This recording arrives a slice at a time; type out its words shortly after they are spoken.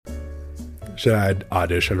Should I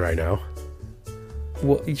audition right now?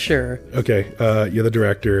 Well, sure. Okay, you're the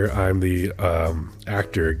director. I'm the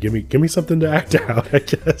actor. Give me something to act out, I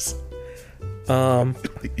guess.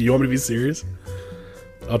 You want me to be serious?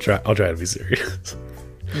 I'll try to be serious.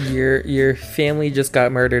 Your family just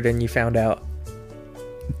got murdered and you found out.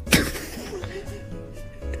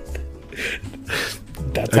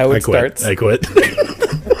 That's how it starts. I quit.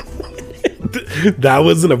 That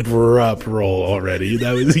was an abrupt roll already.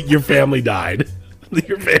 That was your family died.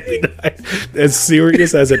 Your family died. As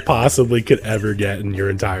serious as it possibly could ever get in your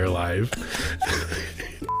entire life.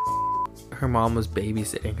 Her mom was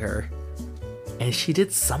babysitting her, and she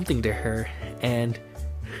did something to her, and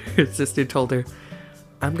her sister told her,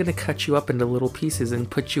 I'm gonna cut you up into little pieces and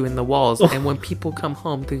put you in the walls, and when people come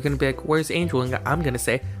home, they're gonna be like, where's Angel? And I'm gonna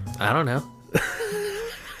say, I don't know.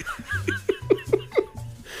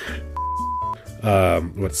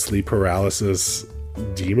 What, sleep paralysis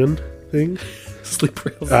demon thing? Sleep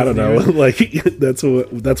paralysis. I don't know. Like that's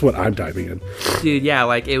what I'm typing in. Dude, yeah,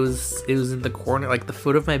 like it was in the corner, like the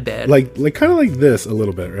foot of my bed. Like kind of like this a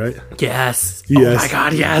little bit, right? Yes. Yes. Oh my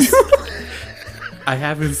god, yes. I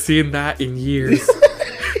haven't seen that in years.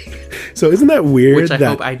 So isn't that weird? Which I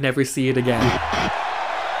hope I never see it again.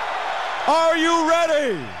 Are you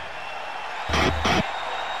ready?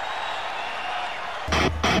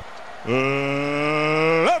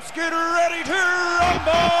 Let's get ready to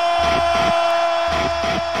rumble!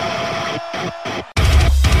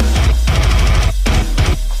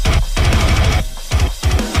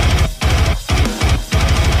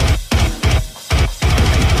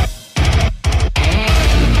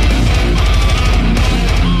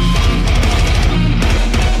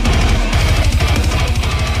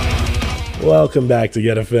 Welcome back to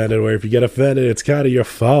Get Offended, where if you get offended, it's kind of your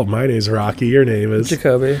fault. My name's Rocky. Your name is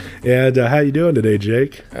Jacoby. And how you doing today,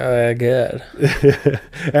 Jake? Good.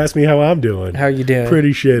 Ask me how I'm doing. How are you doing?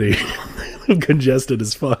 Pretty shitty. I'm congested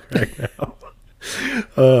as fuck right now.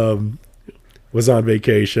 Was on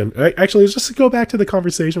vacation. Actually, let's just go back to the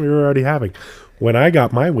conversation we were already having. When I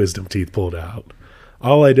got my wisdom teeth pulled out,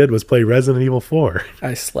 all I did was play Resident Evil 4.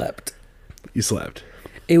 I slept. You slept.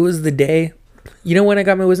 It was the day... You know when I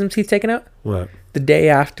got my wisdom teeth taken out? What? The day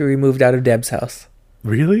after we moved out of Deb's house.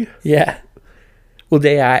 Really? Yeah. Well,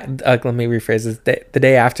 let me rephrase this. The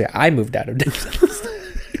day after I moved out of Deb's house.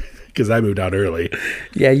 Because I moved out early.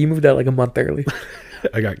 Yeah, you moved out like a month early.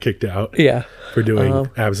 I got kicked out. Yeah. For doing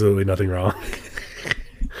absolutely nothing wrong.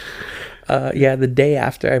 Yeah, the day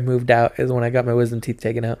after I moved out is when I got my wisdom teeth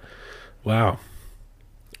taken out. Wow.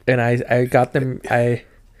 And I got them.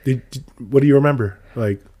 What do you remember?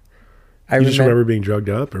 Like, you just remember being drugged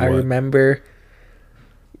up, or what? I remember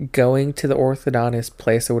going to the orthodontist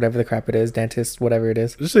place or whatever the crap it is, dentist, whatever it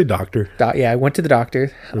is. Just say doctor. Yeah, I went to the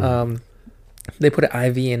doctor. They put an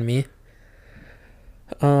IV in me.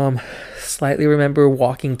 Slightly remember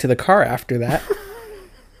walking to the car after that.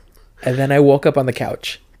 And then I woke up on the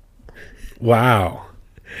couch. Wow.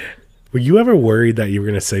 Were you ever worried that you were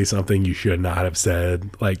going to say something you should not have said,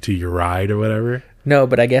 like to your ride or whatever? No,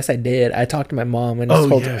 but I guess I did. I talked to my mom and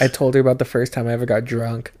I told her about the first time I ever got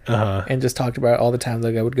drunk, and just talked about all the times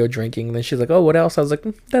like I would go drinking. And then she's like, "Oh, what else?" I was like,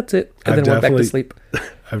 "That's it," and then went back to sleep.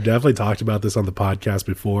 I've definitely talked about this on the podcast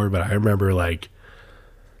before, but I remember like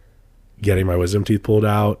getting my wisdom teeth pulled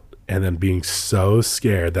out and then being so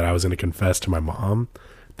scared that I was going to confess to my mom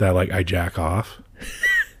that like I jack off,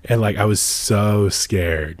 and like I was so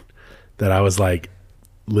scared that I was like,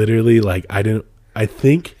 literally, like I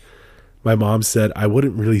think. My mom said I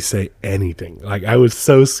wouldn't really say anything. Like I was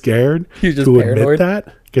so scared to admit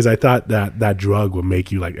that because I thought that drug would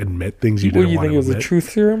make you like admit things you didn't want to admit. You think it was a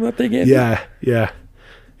truth serum that they gave? Yeah.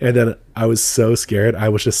 And then I was so scared. I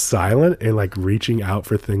was just silent and like reaching out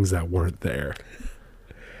for things that weren't there.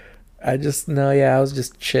 I was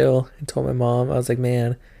just chill and told my mom. I was like,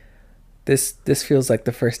 man, this feels like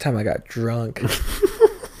the first time I got drunk.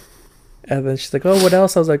 And then she's like, "Oh, what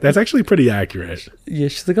else?" I was like, "That's actually pretty accurate." Yeah,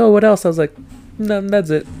 she's like, "Oh, what else?" I was like, "No, that's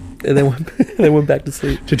it." And then went back to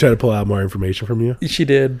sleep. To try to pull out more information from you? She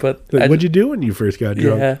did, but like, what'd you do when you first got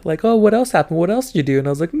drunk? Yeah, like, "Oh, what else happened? What else did you do?" And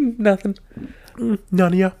I was like, "Nothing."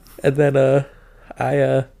 None of you. And then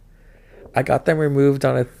I got them removed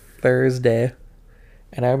on a Thursday,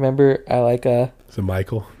 and I remember I like Is it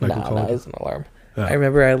Michael? No, it was an alarm. Oh. I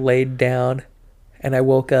remember I laid down, and I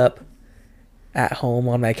woke up at home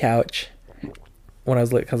on my couch when I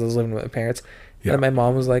was because I was living with my parents. Yeah. And my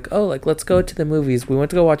mom was like, "Oh, like let's go to the movies." We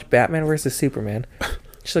went to go watch Batman versus Superman.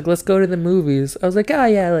 She's like, "Let's go to the movies." I was like, "Oh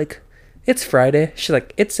yeah, like it's Friday." She's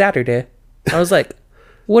like, "It's Saturday." I was like,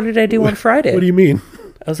 "What did I do on Friday?" What do you mean?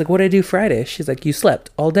 I was like, "What did I do Friday?" She's like, "You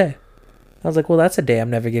slept all day." I was like, "Well, that's a day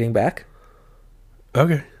I'm never getting back."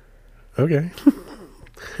 Okay. Okay.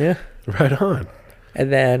 Yeah. Right on.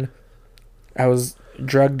 And then I was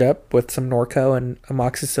drugged up with some Norco and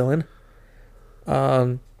amoxicillin.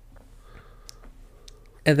 And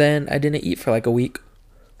then I didn't eat for like a week.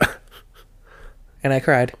 And I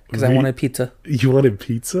cried because I wanted pizza. You wanted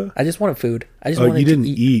pizza? I just wanted food. I just Oh, wanted you didn't to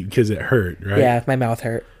eat because it hurt, right? Yeah, my mouth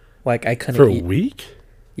hurt. Like I couldn't For a eat. week?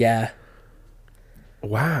 Yeah.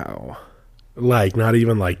 Wow. Like not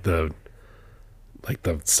even like the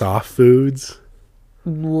soft foods?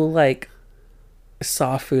 Well, like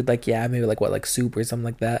soft food, like yeah, maybe like what, like soup or something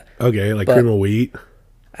like that. Okay, like But- cream of wheat.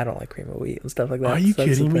 I don't like cream of wheat and stuff like that. Are you so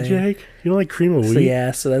that's the kidding me, thing. Jake? You don't like cream of wheat? So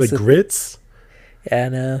yeah, so that's like the grits? Yeah,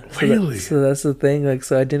 no. Really? So that's the thing. Like,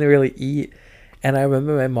 so I didn't really eat, and I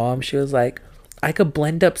remember my mom. She was like, "I could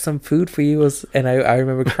blend up some food for you," and I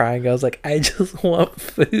remember crying. I was like, "I just want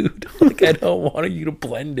food. Like, I don't want you to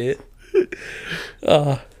blend it."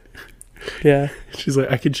 Yeah. She's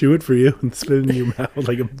like, I can chew it for you and spit it in your mouth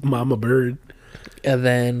like a mama bird. And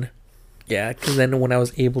then, yeah, because then when I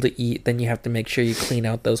was able to eat, then you have to make sure you clean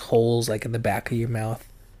out those holes like in the back of your mouth.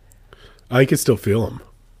 I can still feel them.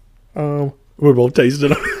 Um, We're both tasting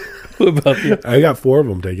them. what about you? I got 4 of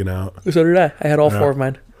them taken out. So did I. I had all Yeah. 4 of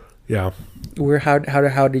mine. Yeah.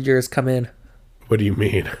 How did yours come in? What do you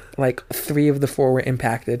mean? Like 3 of the 4 were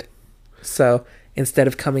impacted. So instead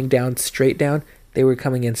of coming down straight down, they were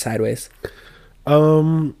coming in sideways. I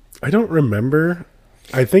don't remember.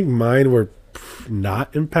 I think mine were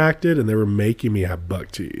not impacted and they were making me have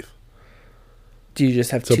buck teeth. Do you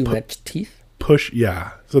just have So too much teeth?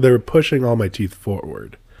 Yeah. So they were pushing all my teeth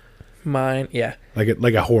forward. Mine, yeah. Like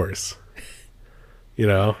a horse. You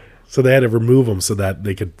know? So they had to remove them so that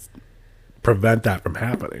they could prevent that from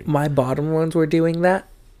happening. My bottom ones were doing that.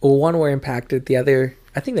 Well, one were impacted. The other,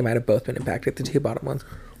 I think they might have both been impacted, the 2 bottom ones.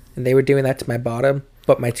 And they were doing that to my bottom.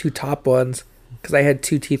 But my 2 top ones, because I had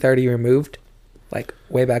 2 teeth already removed, like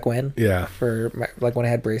way back when. Yeah. For my, like when I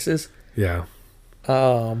had braces. Yeah.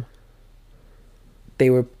 They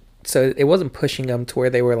were, so it wasn't pushing them to where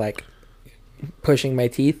they were like pushing my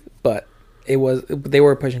teeth, but they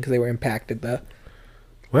were pushing because they were impacted though.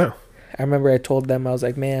 Wow. I remember I told them, I was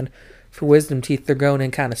like, man, for wisdom teeth, they're growing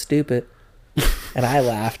in kind of stupid. And I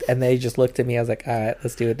laughed, and they just looked at me. I was like, all right,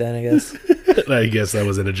 let's do it then, I guess. I guess that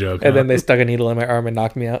wasn't a joke. And then they stuck a needle in my arm and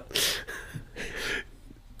knocked me out.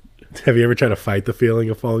 Have you ever tried to fight the feeling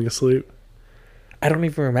of falling asleep? I don't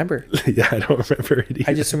even remember. Yeah, I don't remember it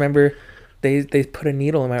either. I just remember they put a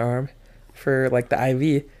needle in my arm for like the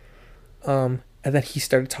IV. And then he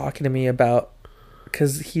started talking to me about,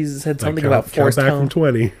 because he said something about Forest back from Home.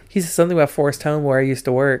 20. He said something about Forest Home where I used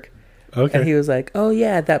to work. Okay. And he was like, oh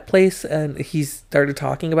yeah, that place. And he started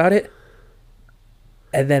talking about it.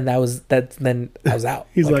 And then then I was out.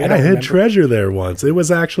 He's like, I don't had remember. treasure there once. It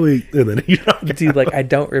was actually, and then he Dude, like I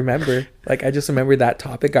don't remember. Like I just remember that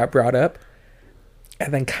topic got brought up.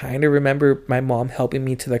 And then kind of remember my mom helping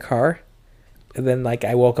me to the car. And then like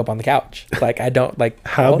I woke up on the couch. Like I don't like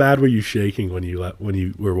How bad were you shaking when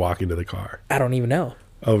you were walking to the car? I don't even know.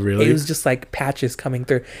 Oh, really? It was just like patches coming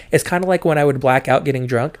through. It's kind of like when I would black out getting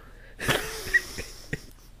drunk.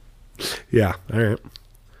 Yeah. All right.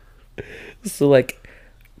 So like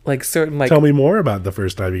certain like Tell me more about the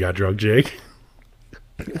first time you got drunk, Jake.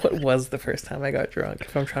 what was the first time I got drunk?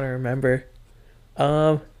 If I'm trying to remember,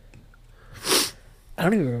 I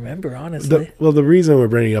don't even remember honestly. The reason we're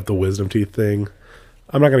bringing up the wisdom teeth thing,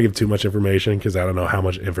 I'm not going to give too much information because I don't know how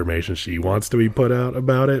much information she wants to be put out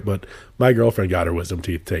about it. But my girlfriend got her wisdom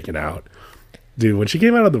teeth taken out. Dude, when she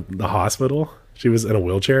came out of the hospital, she was in a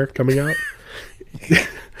wheelchair coming out.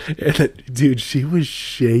 And dude, she was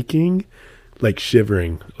shaking, like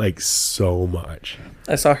shivering, like so much.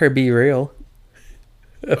 I saw her be real.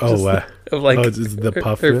 Oh, Of like it's the her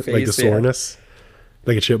puffness, like the face, yeah. soreness,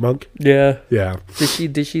 like a chipmunk. Yeah. Yeah.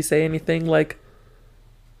 Did she say anything like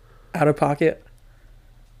out of pocket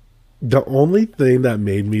The only thing that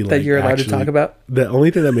made me like that you're allowed to talk about? The only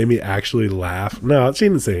thing that made me actually laugh. No, she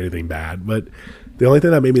didn't say anything bad, but the only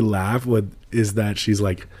thing that made me laugh is that she's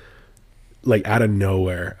like out of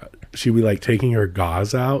nowhere, she'd be like taking her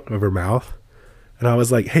gauze out of her mouth, and I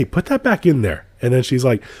was like, "Hey, put that back in there." And then she's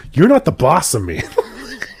like, "You're not the boss of me."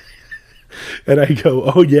 And I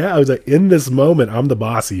go, "Oh yeah." I was like, "In this moment, I'm the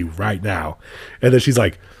boss of you right now." And then she's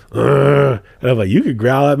like, "Ugh." And I'm like, "You can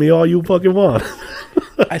growl at me all you fucking want."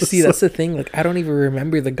 I see. That's the thing. Like, I don't even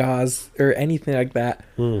remember the gauze or anything like that.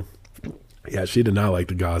 Yeah, she did not like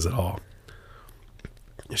the gauze at all.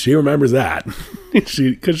 She remembers that.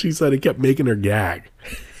 Because she said it kept making her gag.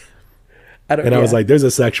 I was like, there's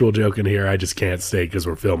a sexual joke in here I just can't state because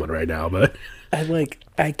we're filming right now. But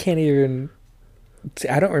I can't even See,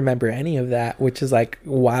 I don't remember any of that, which is like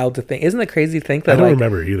wild to think. Isn't it crazy to think I that don't like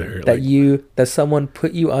remember either. that that someone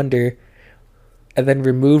put you under and then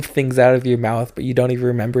removed things out of your mouth, but you don't even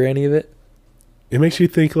remember any of it? It makes you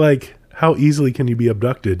think like, how easily can you be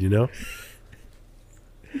abducted? You know,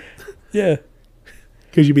 Yeah.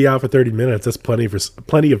 because you'd be out for 30 minutes. That's plenty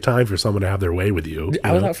of time for someone to have their way with you.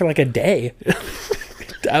 I was out for like a day.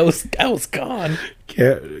 I was gone.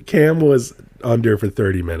 Cam was under for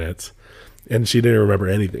 30 minutes, and she didn't remember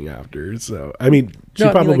anything after. So I mean, she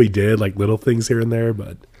probably did like little things here and there,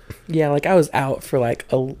 but yeah, like I was out for like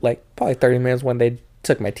probably 30 minutes when they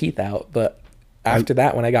took my teeth out, but after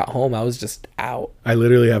that, when I got home, I was just out. I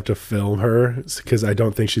literally have to film her because I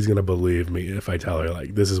don't think she's gonna believe me if I tell her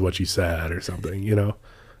like this is what she said or something. You know,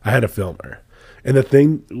 I had to film her. And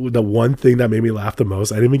the one thing that made me laugh the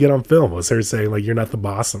most, I didn't even get on film, was her saying like, "You're not the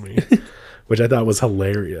boss of me," which I thought was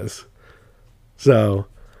hilarious. So,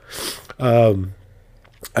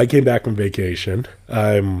 I came back from vacation.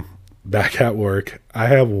 I'm back at work. I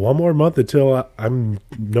have one more month until I'm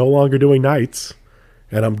no longer doing nights,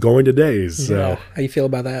 and I'm going to days. So, Yeah. How you feel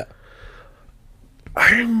about that?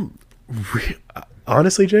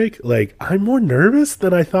 Honestly, Jake, like I'm more nervous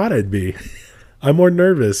than I thought I'd be. I'm more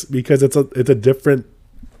nervous because it's a different.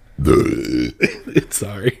 It's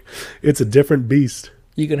a different beast.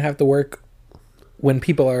 You're gonna have to work when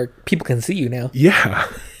people can see you now. Yeah,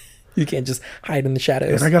 You can't just hide in the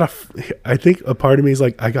shadows. and I think a part of me is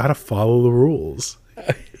like, I gotta follow the rules.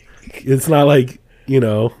 It's not like, you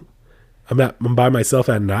know, I'm by myself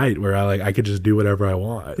at night where I could just do whatever I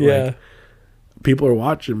want. Yeah. Like, people are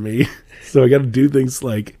watching me, so I got to do things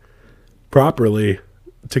like properly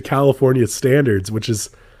to California standards, which is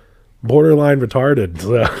borderline retarded.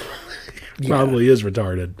 So probably is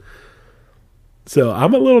retarded. So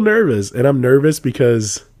I'm a little nervous, and I'm nervous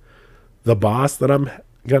because the boss that I'm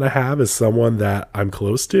gonna have is someone that I'm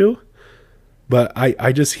close to, but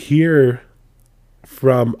I just hear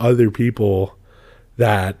from other people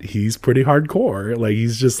that he's pretty hardcore. Like,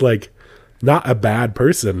 he's just like not a bad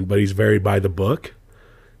person, but he's very by the book,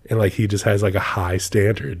 and like he just has like a high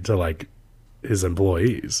standard to like his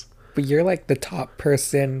employees. But you're like the top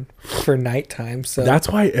person for nighttime, so That's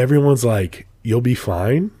why everyone's like, you'll be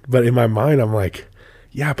fine. But in my mind, I'm like,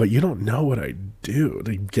 yeah, but you don't know what I do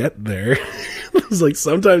to get there. It's like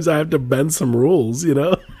sometimes I have to bend some rules, you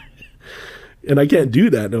know? And I can't do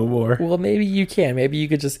that no more. well, maybe you can. Maybe you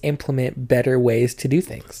could just implement better ways to do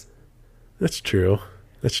things. That's true.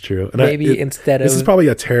 That's true. And Maybe instead this of is probably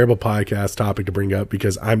a terrible podcast topic to bring up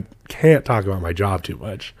because I can't talk about my job too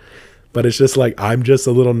much. But it's just like, I'm just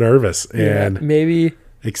a little nervous and maybe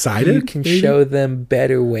excited. you can maybe? show them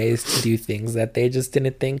better ways to do things that they just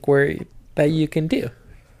didn't think that you can do.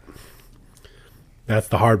 That's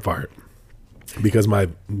the hard part, because my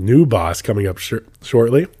new boss coming up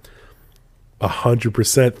shortly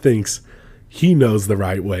 100% thinks he knows the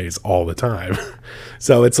right ways all the time.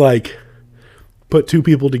 So it's like, put two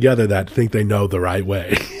people together that think they know the right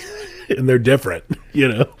way and they're different, you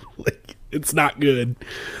know, like it's not good,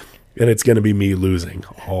 and it's going to be me losing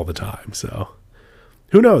all the time. So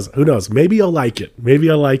who knows? Maybe I'll like it. Maybe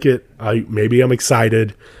maybe I'm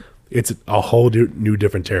excited. It's a whole new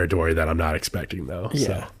different territory that I'm not expecting though. Yeah.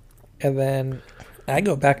 So. And then I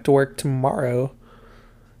go back to work tomorrow.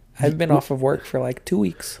 I've been off of work for like 2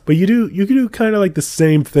 weeks. But you can do kind of like the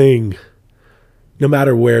same thing no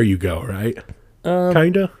matter where you go, right?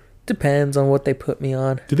 Kind of? Depends on what they put me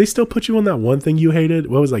on. Did they still put you on that one thing you hated?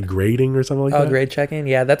 What was, like, grading or something like that? Oh, grade checking?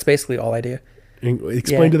 Yeah, that's basically all I do.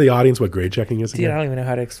 Explain to the audience what grade checking is Dude, I again. don't even know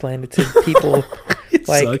how to explain it to people.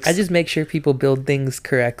 Like, sucks. I just make sure people build things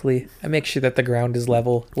correctly. I make sure that the ground is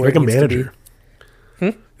level where Like it a needs manager. to be.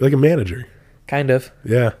 You're like a manager. Kind of.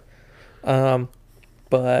 Yeah.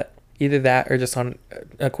 But either that or just on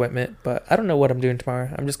equipment. But I don't know what I'm doing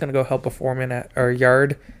tomorrow. I'm just going to go help a foreman at our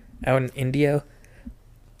yard out in Indio.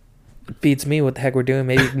 Beats me what the heck we're doing.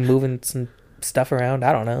 Maybe moving some stuff around.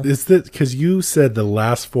 I don't know. Is that because you said the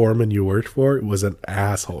last foreman you worked for was an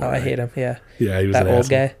asshole? Oh, I right? hate him. Yeah. Yeah, he was That an old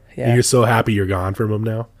asshole. guy. Yeah. And you're so happy you're gone from him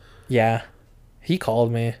now? Yeah. He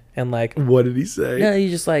called me and like, What did he say? no,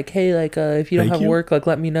 he's just like, hey, like, if you don't Thank have you? work, like,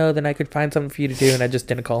 let me know, then I could find something for you to do. And I just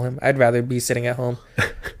didn't call him. I'd rather be sitting at home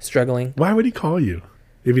struggling. Why would he call you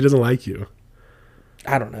if he doesn't like you?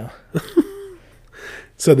 I don't know.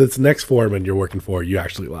 So this next foreman you're working for, you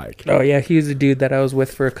actually like. Oh, yeah. He was a dude that I was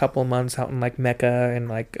with for a couple of months out in like Mecca and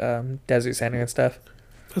like Desert Center and stuff.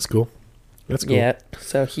 That's cool. That's cool. Yeah.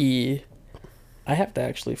 So I have to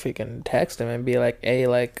actually freaking text him and be like, hey,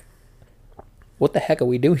 like, what the heck are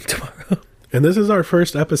we doing tomorrow? And this is our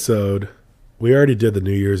first episode. We already did the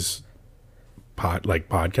New Year's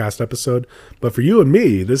podcast episode, but for you and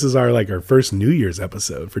me, this is our first New Year's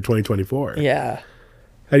episode for 2024. Yeah.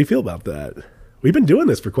 How do you feel about that? We've been doing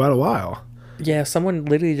this for quite a while. Yeah, someone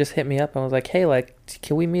literally just hit me up and was like, hey, like,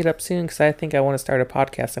 can we meet up soon? Because I think I want to start a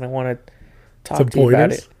podcast and I want to talk to you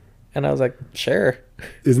about it. And I was like, sure.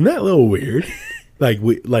 Isn't that a little weird? Like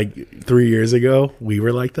 3 years ago, we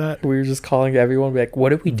were like that. We were just calling everyone, like, what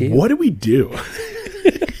did we do? What did we do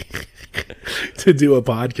to do a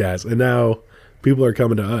podcast? And now people are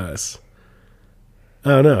coming to us. I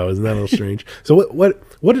don't know. Isn't that a little strange? So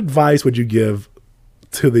what advice would you give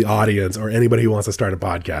to the audience or anybody who wants to start a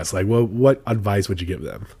podcast? Like, what advice would you give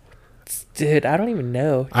them? Dude, I don't even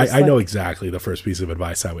know. I know exactly the first piece of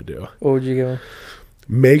advice I would do. What would you give them?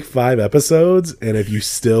 Make 5 episodes, and if you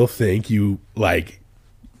still think you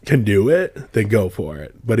can do it, then go for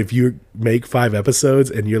it. But if you make 5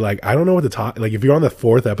 episodes and you're like, I don't know what to talk, like if you're on the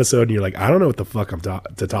 4th episode and you're like, I don't know what the fuck I'm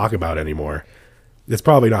to talk about anymore, it's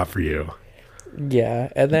probably not for you.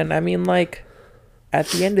 Yeah, and then I mean, like, at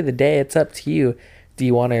the end of the day, it's up to you. Do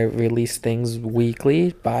you want to release things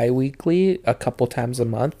weekly, bi-weekly, a couple times a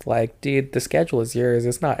month? Like, dude, the schedule is yours.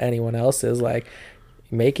 It's not anyone else's. Like,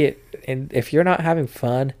 make it. And if you're not having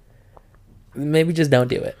fun, maybe just don't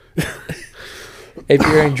do it. If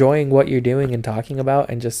you're enjoying what you're doing and talking about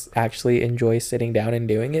and just actually enjoy sitting down and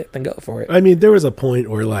doing it, then go for it. I mean, there was a point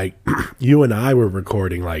where like you and I were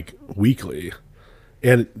recording like weekly,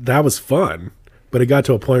 and that was fun. But it got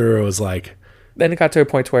to a point where it was like, then it got to a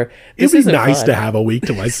point where it'd be nice to have a week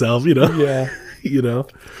to myself, you know? Yeah. You know?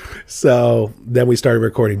 So then we started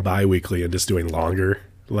recording bi-weekly and just doing longer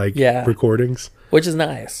recordings. Which is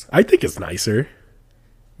nice. I think it's nicer.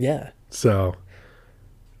 Yeah. So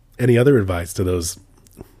any other advice to those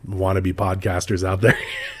wannabe podcasters out there?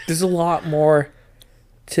 There's a lot more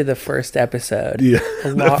to the first episode. Yeah.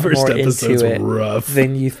 A lot more into it rough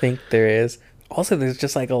than you think there is. Also, there's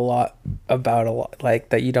just like a lot like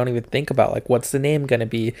that you don't even think about. Like, what's the name gonna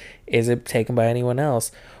be? Is it taken by anyone else?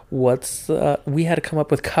 We had to come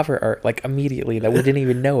up with cover art like immediately that we didn't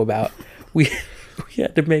even know about. We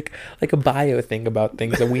had to make like a bio thing about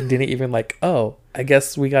things that we didn't even like. Oh, I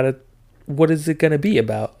guess we gotta. What is it gonna be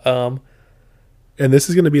about? And this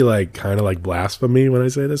is gonna be like kind of like blasphemy when I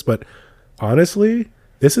say this, but honestly,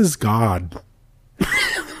 this is God.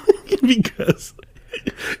 Because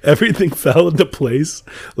everything fell into place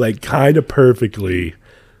like kind of perfectly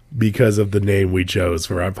because of the name we chose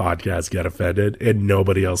for our podcast, Get Offended, and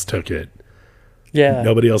nobody else took it. Yeah.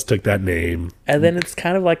 Nobody else took that name. And then it's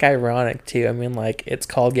kind of like ironic too. I mean, like, it's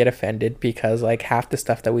called Get Offended because like half the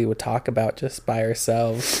stuff that we would talk about just by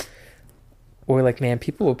ourselves, we're like, man,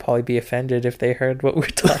 people would probably be offended if they heard what we're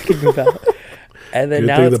talking about. And then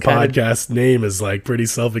now the podcast name is like pretty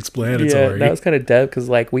self-explanatory. Yeah, that was kind of dope because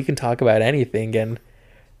like we can talk about anything and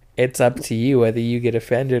it's up to you whether you get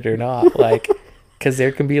offended or not. Like, because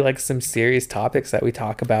there can be like some serious topics that we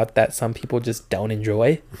talk about that some people just don't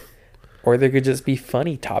enjoy, or there could just be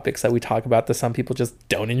funny topics that we talk about that some people just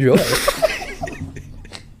don't enjoy.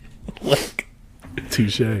 Like,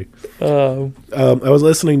 touche. I was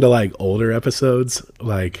listening to like older episodes,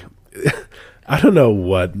 like. I don't know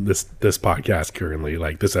what this podcast currently,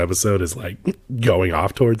 like this episode is like going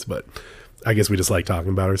off towards, but I guess we just like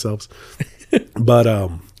talking about ourselves. But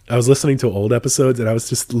I was listening to old episodes and I was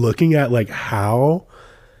just looking at like how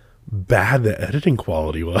bad the editing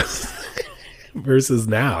quality was versus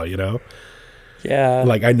now, you know? Yeah.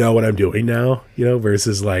 Like I know what I'm doing now, you know,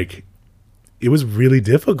 versus like it was really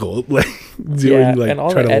difficult like doing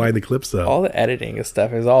trying to line the clips up. All the editing and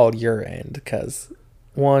stuff is all your end because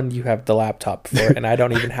one, you have the laptop for it, and I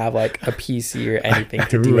don't even have like a PC or anything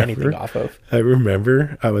to do anything off of. I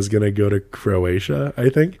remember I was going to go to Croatia, I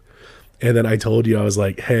think. And then I told you, I was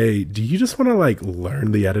like, hey, do you just want to like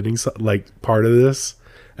learn the editing like part of this?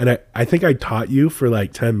 And I think I taught you for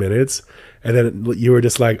like 10 minutes. And then you were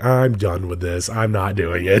just like, I'm done with this. I'm not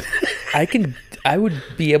doing it. I would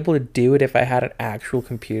be able to do it if I had an actual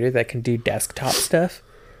computer that can do desktop stuff,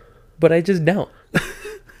 but I just don't.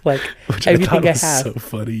 Like, which everything I have, so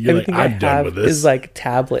funny. You're everything like, I'm I done have with this. is like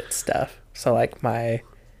tablet stuff. So like my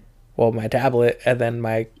tablet and then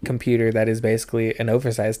my computer that is basically an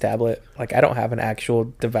oversized tablet. Like I don't have an actual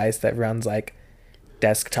device that runs like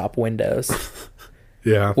desktop Windows.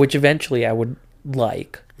 Yeah. Which eventually I would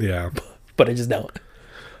like. Yeah. But I just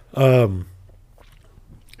don't.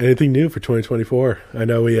 Anything new for 2024? I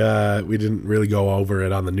know we didn't really go over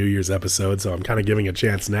it on the New Year's episode, so I'm kind of giving a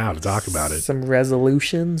chance now to talk about it. Some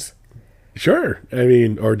resolutions? Sure. I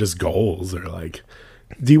mean, or just goals, or like,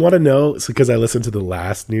 do you want to know? Because I listened to the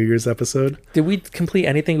last New Year's episode. Did we complete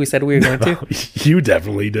anything we said we were going to? You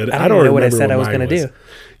definitely did. I don't know what I said I was going to do.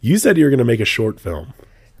 You said you were going to make a short film.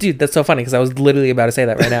 Dude, that's so funny because I was literally about to say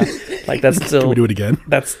that right now. Like, that's still... Can we do it again?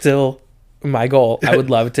 That's still my goal. I would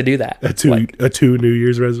love to do that. A two New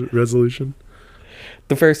Year's resolution?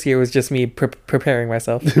 The first year was just me preparing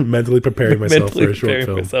myself. Mentally preparing myself for a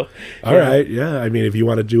short film. All right. Yeah. I mean, if you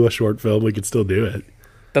want to do a short film, we could still do it.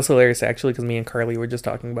 That's hilarious, actually, because me and Carly were just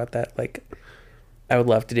talking about that. Like, I would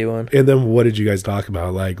love to do one. And then what did you guys talk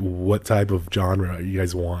about? Like, what type of genre you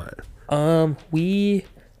guys want?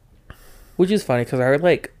 Which is funny because our,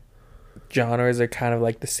 like, genres are kind of,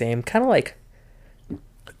 like, the same. Kind of like...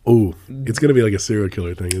 Ooh, it's going to be like a serial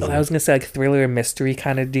killer thing, isn't it? I was going to say, like, thriller and mystery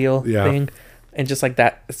kind of deal thing. And just, like,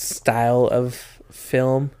 that style of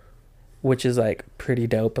film, which is, like, pretty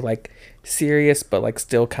dope. But, like, serious, but, like,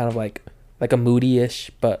 still kind of, like a moody-ish,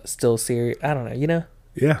 but still serious. I don't know, you know?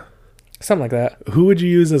 Yeah. Something like that. Who would you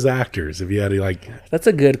use as actors if you had to, like... That's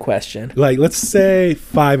a good question. Like, let's say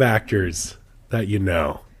 5 actors that you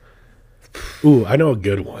know. Ooh, I know a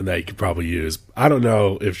good one that you could probably use. I don't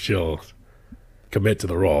know if she'll commit to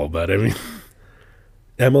the role, but I mean...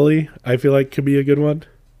 Emily, I feel like, could be a good one.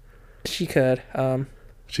 She could.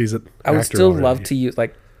 She's an I would actor still already. love to use,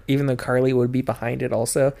 like, even though Carly would be behind it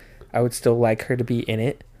also, I would still like her to be in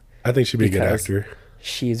it. I think she'd be a good Because actor.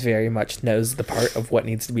 She's very much knows the part of what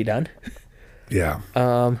needs to be done. Yeah.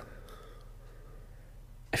 I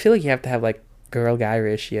feel like you have to have, like, girl-guy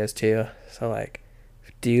ratios, too. So, like,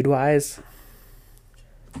 dude-wise,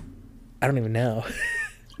 I don't even know.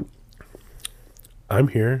 I'm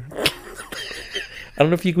here. I don't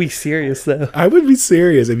know if you can be serious, though. I would be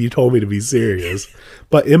serious if you told me to be serious.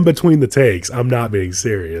 But in between the takes, I'm not being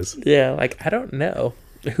serious. Yeah, like, I don't know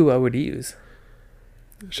who I would use.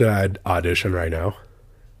 Should I audition right now?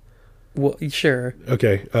 Well, sure.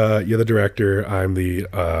 Okay, you're the director. I'm the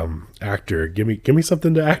actor. Give me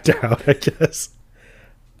something to act out, I guess.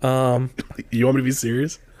 You want me to be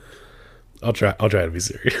serious? I'll try to be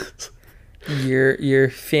serious. Your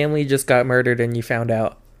family just got murdered and you found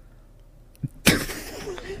out.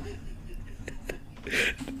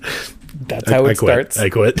 That's how it starts. I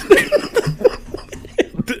quit.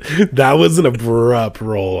 That was an abrupt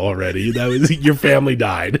roll already. That was your family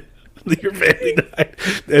died. Your family died.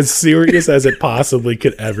 As serious as it possibly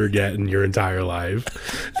could ever get in your entire life.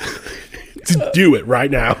 To do it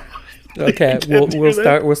right now. Okay,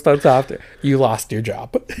 we'll start after. You lost your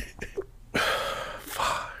job.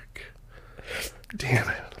 Fuck. Damn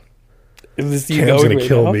it. Is this you Cam's going gonna right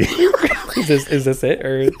kill now? me. Is this it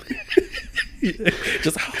or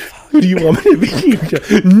just Who do you want me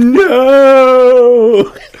to be?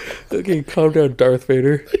 No. okay? Calm down, Darth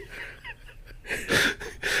Vader.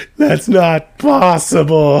 That's not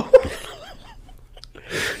possible.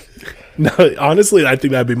 No, honestly, I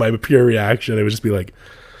think that'd be my pure reaction. It would just be like,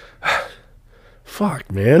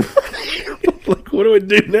 fuck, man. Like, what do I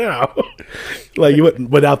do now? Like, you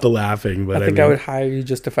wouldn't, without the laughing, but I think I would hire you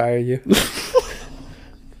just to fire you.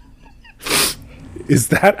 Is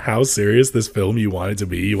that how serious this film you want it to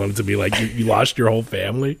be? You want it to be like you lost your whole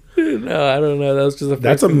family? No, I don't know. That was just the first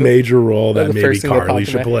That's a thing major role that the maybe first thing that Carly popped in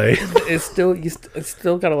should my- play. It's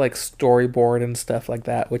still got a like storyboard and stuff like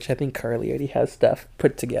that, which I think Carly already has stuff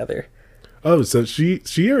put together. Oh, so she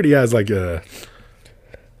already has like a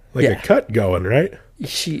cut going, right?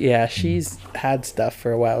 She's had stuff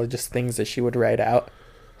for a while, just things that she would write out.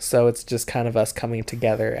 So it's just kind of us coming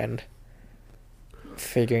together and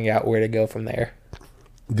figuring out where to go from there.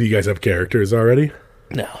 Do you guys have characters already?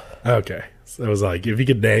 No. Okay. So I was like, if you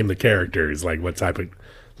could name the characters, like what type of,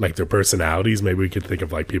 like their personalities, maybe we could think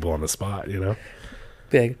of like people on the spot, you know?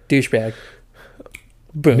 Big douchebag.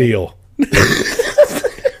 Boom. Neil.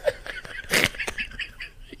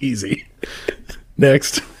 Easy.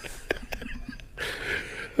 Next.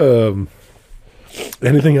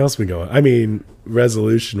 Anything else we go on? I mean,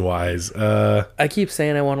 resolution wise, I keep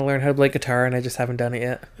saying I want to learn how to play guitar and I just haven't done it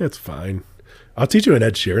yet. it's fine. I'll teach you an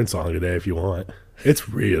Ed Sheeran song today if you want. It's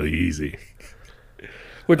really easy.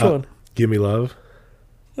 Which one? Give Me Love.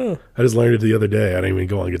 Oh. I just learned it the other day. I didn't even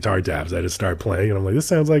go on Guitar Tabs. I just started playing and I'm like, this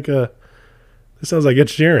sounds like Ed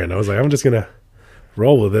Sheeran. I was like, I'm just gonna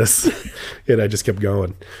roll with this. And I just kept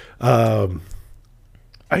going. I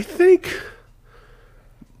think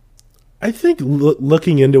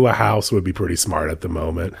looking into a house would be pretty smart at the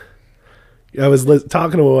moment. I was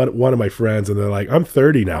talking to one of my friends and they're like, I'm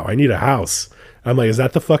 30 now. I need a house. I'm like, is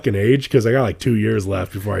that the fucking age? Because I got like 2 years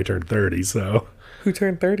left before I turn 30. So Who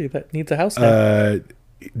turned 30 that needs a house now?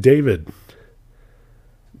 David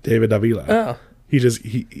Davila. Oh.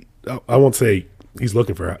 He I won't say he's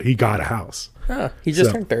looking for he got a house. Oh, he just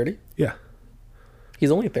So- turned 30? Yeah. He's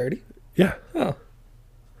only 30? Yeah. Oh.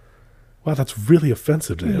 Wow, that's really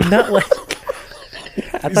offensive to him. Not like...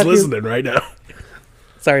 I He's thought he was, listening right now.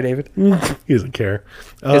 sorry, David. He doesn't care.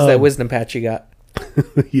 It's that wisdom patch you got.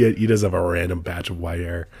 He does have a random patch of white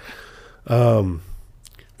hair.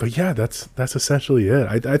 But yeah, that's essentially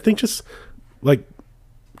it. I think just like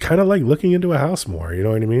kind of like looking into a house more. You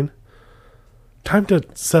know what I mean? Time to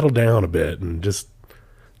settle down a bit and just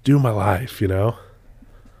do my life. You know?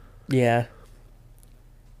 Yeah.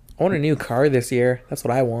 I want a new car this year. That's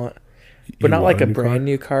what I want. But You not want like a a new brand car?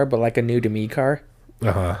 new car, but like a new to me car.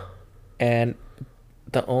 Uh-huh. And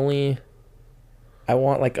I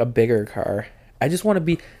want like a bigger car. I just want to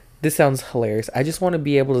be, this sounds hilarious. I just want to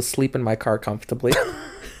be able to sleep in my car comfortably.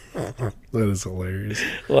 That is hilarious.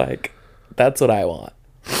 Like, that's what I want.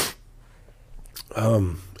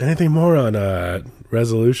 Anything more on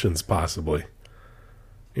resolutions, possibly?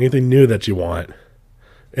 Anything new that you want?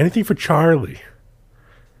 Anything for Charlie?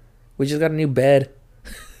 We just got a new bed.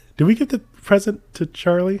 Did we get the present to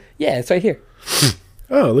Charlie? Yeah, it's right here.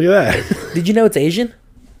 Oh, look at that. Did you know it's Asian?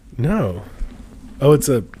 No. Oh, it's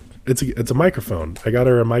a microphone. I got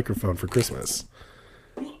her a microphone for Christmas.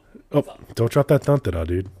 Oh, don't drop that da,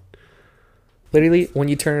 dude. Literally, when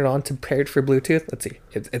you turn it on to pair it for Bluetooth, let's see.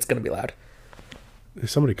 It's going to be loud.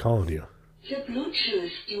 There's somebody calling you. The Bluetooth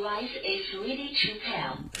device is ready to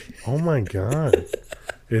pair. Oh my god.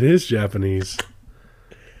 It is Japanese.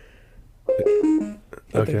 Nothing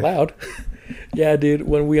Okay. loud. Yeah, dude,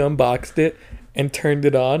 when we unboxed it and turned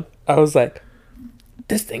it on, I was like,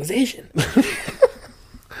 this thing's Asian.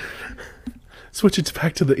 Switch it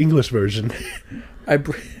back to the English version.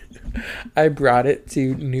 I brought it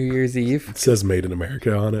to New Year's Eve. It says Made in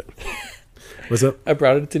America on it. What's up? I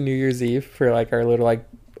brought it to New Year's Eve for like our little like,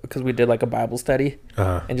 because we did like a Bible study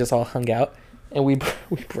and just all hung out. And we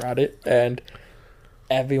brought it and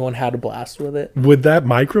everyone had a blast with it. With that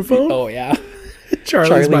microphone? Oh, yeah.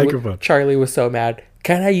 Charlie's microphone. Charlie was so mad.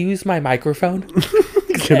 Can I use my microphone?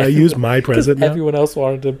 Can I use my present now? Everyone else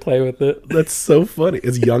wanted to play with it. That's so funny.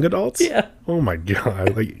 It's young adults? Yeah. Oh my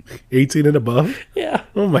god. Like 18 and above? Yeah.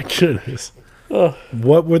 Oh my goodness. Oh,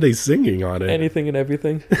 What were they singing on it? anything and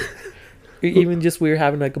everything. Even just we were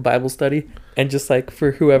having like a Bible study and just like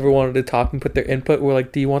for whoever wanted to talk and put their input, we're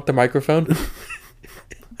like, do you want the microphone?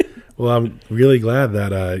 Well, I'm really glad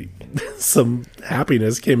that some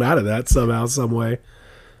happiness came out of that somehow, some way.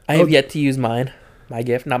 I have yet to use mine. My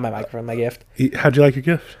gift. Not my microphone, my gift. How'd you like your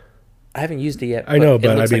gift? I haven't used it yet. I know, it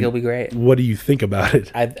but looks I like mean, it'll be great. what do you think about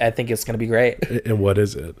it? I think it's going to be great. And what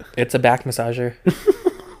is it? It's a back massager.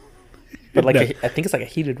 But like, No. I think it's like a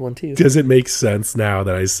heated one too. Does it make sense now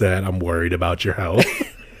that I said I'm worried about your health?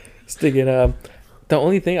 Sticking the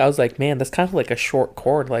only thing I was like, man, that's kind of like a short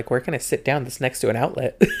cord. Like, where can I sit down that's next to an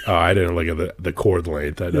outlet? Oh, I didn't look at the cord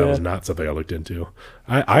length. That Yeah. was not something I looked into.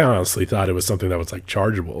 I honestly thought it was something that was like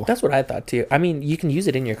chargeable. That's what I thought too. I mean, you can use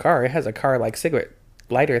it in your car. It has a car like cigarette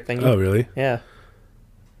lighter thing. Oh, really? Yeah.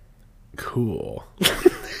 Cool.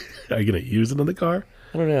 Are you going to use it in the car?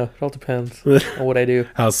 I don't know. It all depends on what I do.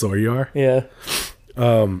 How sore you are? Yeah.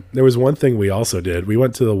 There was one thing we also did. We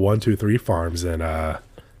went to the 123 farms in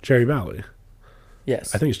Cherry Valley.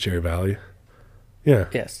 Yes. I think it's Cherry Valley. Yeah.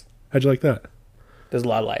 Yes. How'd you like that? There's a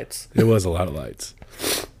lot of lights. It was a lot of lights.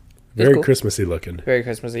 Very cool. Christmassy looking. Very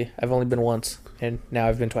Christmassy. I've only been once, and now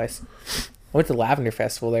I've been twice. I went to Lavender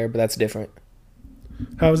Festival there, but that's different.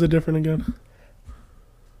 How is it different again?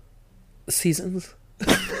 Seasons.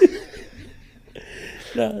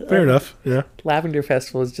 No, Fair enough. Yeah. Lavender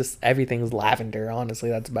Festival is just everything's lavender. Honestly,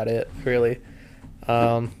 that's about it. Really.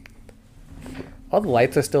 All the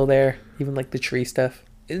lights are still there, even like the tree stuff.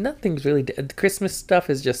 Nothing's really. The Christmas stuff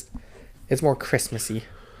is just. It's more Christmassy.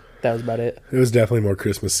 That was about it. It was definitely more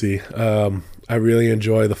Christmassy. I really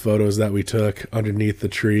enjoy the photos that we took underneath the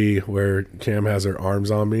tree where Cam has her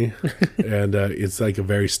arms on me. And it's like a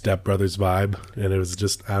very Step Brothers vibe. And it was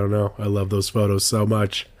just, I don't know. I love those photos so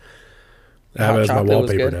much. I have hot it as my chocolate was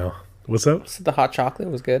wallpaper good. now. What's up? So the hot chocolate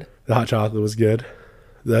was good. The hot chocolate was good.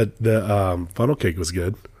 The funnel cake was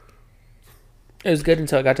good. It was good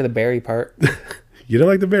until I got to the berry part. You don't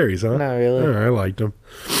like the berries, huh? Not really. I liked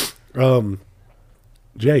them.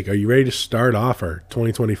 Jake, are you ready to start off our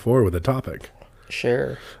 2024 with a topic?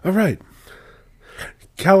 Sure. All right.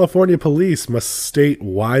 California police must state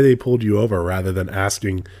why they pulled you over rather than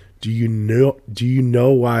asking, do you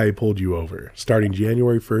know why I pulled you over? Starting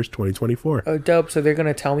January 1st, 2024. Oh, dope. So they're going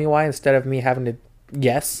to tell me why instead of me having to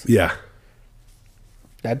guess? Yeah.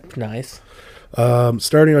 That's nice.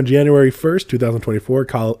 Starting on January 1st, 2024,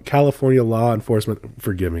 California law enforcement,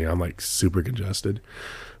 forgive me, I'm like super congested.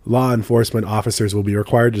 Law enforcement officers will be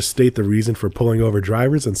required to state the reason for pulling over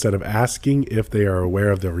drivers instead of asking if they are aware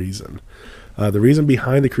of the reason. The reason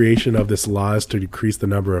behind the creation of this law is to decrease the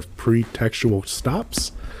number of pretextual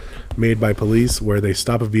stops made by police where they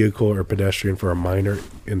stop a vehicle or pedestrian for a minor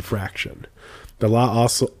infraction. The law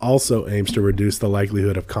also aims to reduce the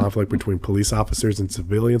likelihood of conflict between police officers and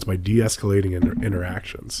civilians by de-escalating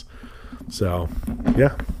interactions. So,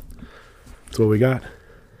 yeah, that's what we got.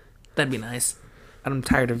 That'd be nice. I'm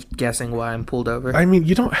tired of guessing why I'm pulled over. I mean,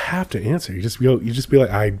 you don't have to answer. You just be like,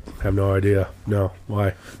 I have no idea. No,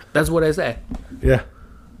 why? That's what I say. Yeah.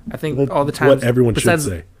 I think Well, all the time. what everyone should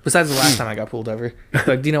say. Besides the last time I got pulled over.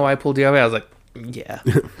 Like, do you know why I pulled you over? I was like, yeah.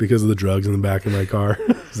 Because of the drugs in the back of my car.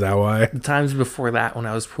 Is that why? The times before that when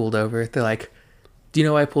I was pulled over, they're like, do you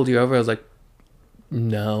know why I pulled you over? I was like,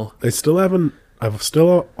 no. I've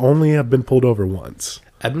still only have been pulled over once.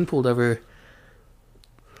 I've been pulled over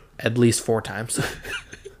at least 4 times.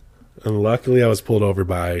 And luckily I was pulled over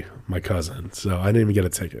by my cousin, so I didn't even get a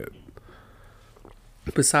ticket.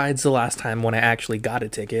 Besides the last time when I actually got a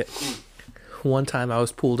ticket, one time I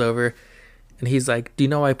was pulled over and he's like, do you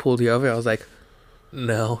know why I pulled you over? I was like,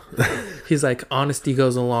 no. He's like, honesty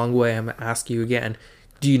goes a long way. I'm going to ask you again.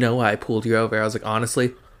 Do you know why I pulled you over? I was like,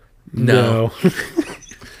 honestly, no.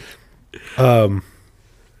 I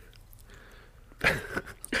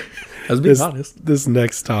was being honest. This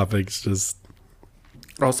next topic's just...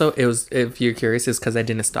 Also, it was, if you're curious, it's because I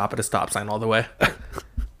didn't stop at a stop sign all the way.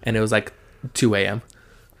 And it was like 2 a.m.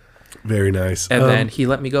 Very nice. And then he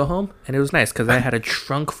let me go home, and it was nice because I had a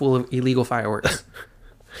trunk full of illegal fireworks.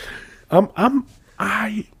 I'm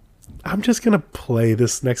just gonna play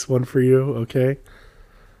this next one for you, okay?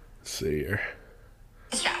 Let's see here.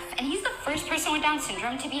 Jeff, and he's the first person with Down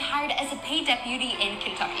syndrome to be hired as a paid deputy in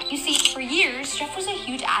Kentucky. You see, for years, Jeff was a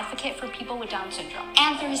huge advocate for people with Down syndrome.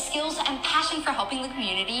 And through his skills and passion for helping the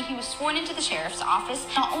community, he was sworn into the sheriff's office,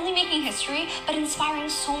 not only making history, but inspiring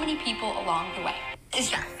so many people along the way. Is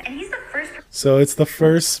Jeff, and he's the first. So it's the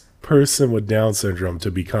first person with Down syndrome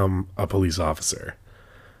to become a police officer.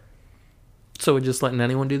 So we're just letting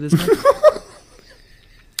anyone do this now?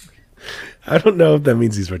 I don't know if that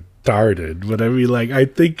means he's retarded, but I mean, like, I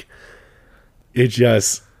think it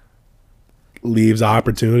just leaves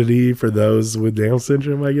opportunity for those with Down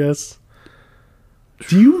syndrome, I guess.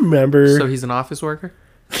 Do you remember? So he's an office worker?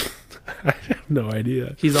 I have no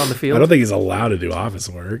idea. He's on the field? I don't think he's allowed to do office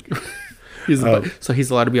work. So he's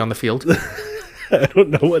allowed to be on the field? I don't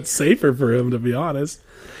know what's safer for him, to be honest.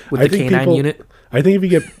 With the canine unit? I think if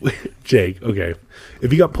you get... Jake, okay.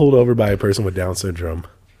 If you got pulled over by a person with Down syndrome,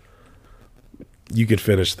 you could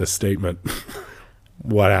finish this statement.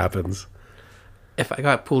 What happens? If I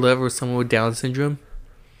got pulled over with someone with Down syndrome,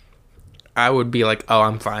 I would be like, oh,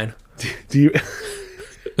 I'm fine. Do you...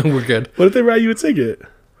 We're good. What if they write you a ticket?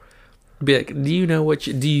 Be like, do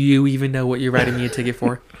you even know what you're writing me a ticket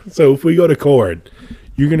for? So if we go to court,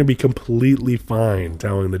 you're going to be completely fine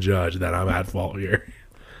telling the judge that I'm at fault here.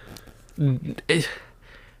 I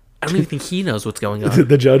don't even think he knows what's going on.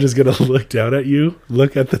 The judge is going to look down at you,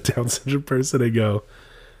 look at the Down syndrome person, and go,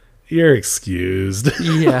 "You're excused."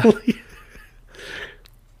 Yeah.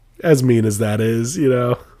 As mean as that is, you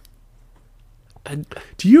know.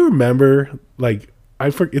 Do you remember, like,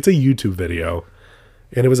 it's a YouTube video,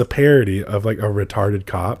 and it was a parody of, like, a retarded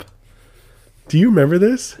cop. Do you remember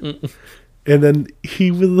this? Mm-mm. And then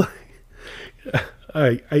he was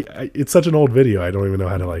like, it's such an old video, I don't even know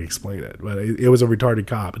how to, like, explain it. But it was a retarded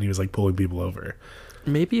cop, and he was, like, pulling people over.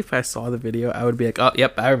 Maybe if I saw the video, I would be like, oh,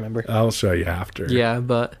 yep, I remember. I'll show you after. Yeah,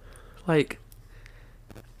 but, like,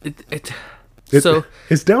 so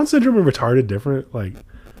is Down syndrome and retarded different? Like,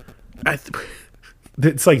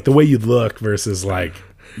 it's like the way you look versus, like,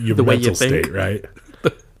 your the mental way you state, think. right?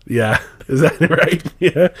 Yeah. Is that right?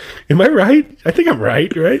 Yeah. Am I right? I think I'm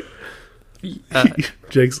right, right?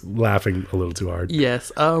 Jake's laughing a little too hard.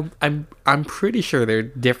 Yes. I'm pretty sure they're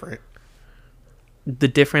different. The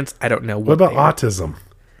difference, I don't know. What about autism?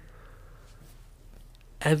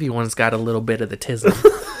 Everyone's got a little bit of the tism.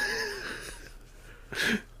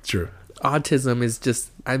 True. Autism is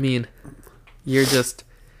just, I mean, you're just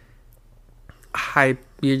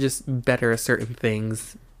you're just better at certain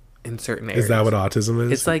things in certain areas. Is that what autism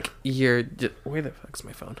is? It's like you're just, where the fuck's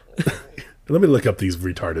my phone? Let me look up these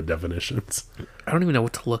retarded definitions. I don't even know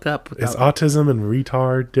what to look up. Is autism and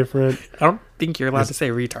retard different? I don't think you're allowed to say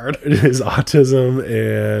retard. Is autism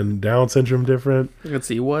and Down syndrome different? Let's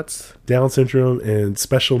see, what's Down syndrome and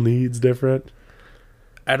special needs different?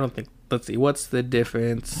 I don't think. Let's see, what's the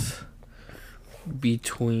difference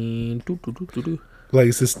between... Like,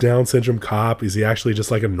 is this Down syndrome cop? Is he actually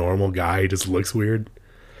just like a normal guy? He just looks weird?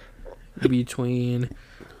 Between,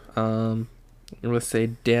 let's say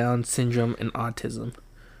Down syndrome and autism.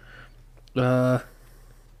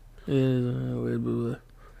 You're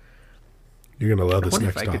You're gonna love this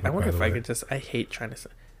next I topic. wonder by if the I way. could just. I hate trying to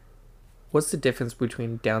say. What's the difference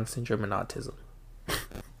between Down syndrome and autism?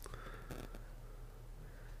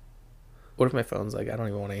 What if my phone's like, I don't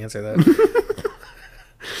even want to answer that.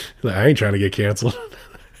 Like, I ain't trying to get canceled.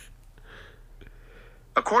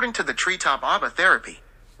 According to the Treetop ABBA therapy,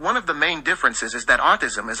 one of the main differences is that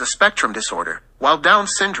autism is a spectrum disorder, while Down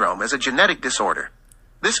syndrome is a genetic disorder.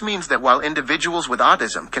 This means that while individuals with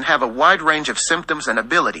autism can have a wide range of symptoms and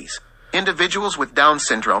abilities, individuals with Down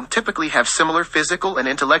syndrome typically have similar physical and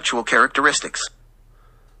intellectual characteristics.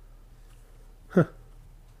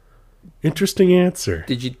 Interesting answer.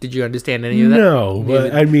 Did you understand any of that? No,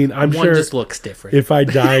 but I mean, I'm One sure just looks different. if I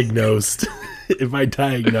diagnosed,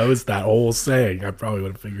 that whole saying, I probably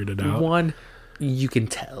would have figured it out. One, you can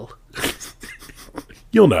tell.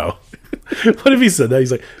 You'll know. What if he said that?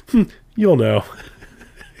 He's like, you'll know.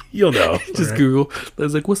 You'll know. Just All right. Google. I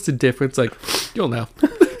was like, what's the difference? Like, you'll know.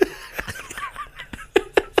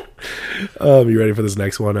 You ready for this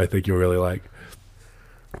next one? I think you'll really like.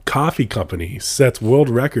 Coffee company sets world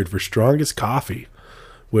record for strongest coffee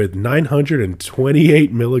with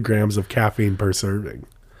 928 milligrams of caffeine per serving.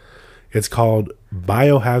 It's called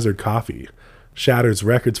Biohazard Coffee. Shatters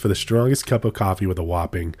records for the strongest cup of coffee with a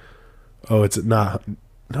whopping. It's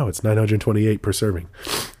 928 per serving.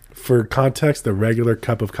 For context, the regular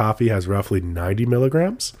cup of coffee has roughly 90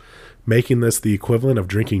 milligrams, making this the equivalent of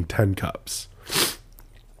drinking 10 cups.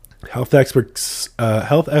 Health experts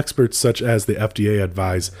such as the FDA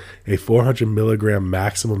advise a 400 milligram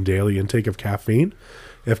maximum daily intake of caffeine.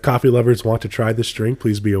 If coffee lovers want to try this drink,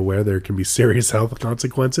 please be aware there can be serious health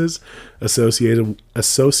consequences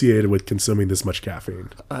associated with consuming this much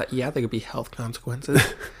caffeine. Yeah, there could be health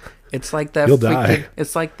consequences. It's like that. You'll die.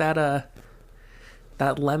 It's like that.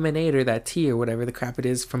 That lemonade or that tea or whatever the crap it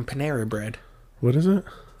is from Panera Bread. What is it?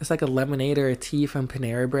 It's like a lemonade or a tea from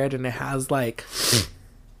Panera Bread, and it has like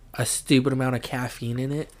a stupid amount of caffeine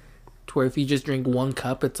in it. To where if you just drink one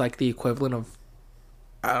cup, it's like the equivalent of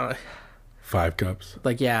 5 cups.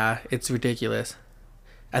 like, yeah, it's ridiculous.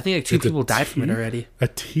 I think like 2 It's a people died from it tea? already. A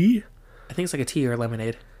tea? I think it's like a tea or a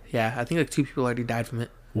lemonade. Yeah, I think like 2 people already died from it.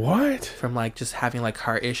 What? From like just having like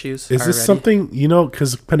heart issues. Is this already. something,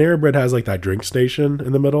 because Panera Bread has like that drink station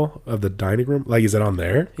in the middle of the dining room? Like, is it on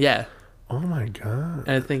there? Yeah. Oh my God.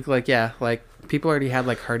 And I think like, yeah, like people already had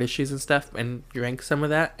like heart issues and stuff and drank some of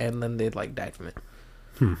that and then they like died from it.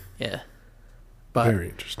 Yeah. But Very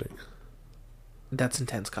interesting. that's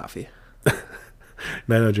intense coffee.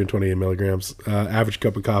 928 milligrams. Average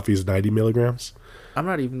cup of coffee is 90 milligrams. I'm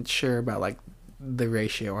not even sure about like the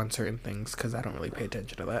ratio on certain things because I don't really pay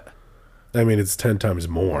attention to that. I mean, it's 10 times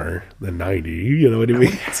more than 90. You know what I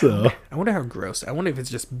mean? So, I wonder how gross. I wonder if it's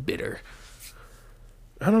just bitter.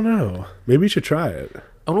 I don't know. Maybe you should try it.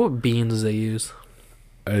 I wonder what beans they use.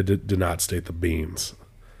 I did not state the beans.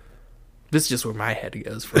 This is just where my head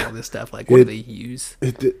goes for all this stuff. Like, what do they use?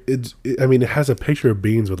 I mean, it has a picture of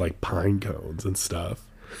beans with like pine cones and stuff.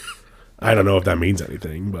 I don't know if that means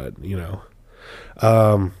anything, but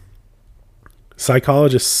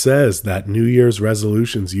psychologist says that New Year's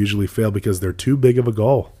resolutions usually fail because they're too big of a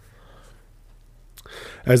goal.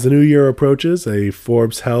 As the new year approaches, a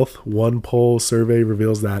Forbes Health One Poll survey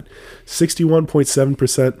reveals that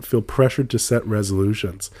 61.7% feel pressured to set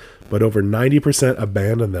resolutions, but over 90%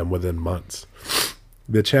 abandon them within months.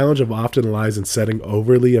 The challenge of often lies in setting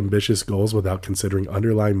overly ambitious goals without considering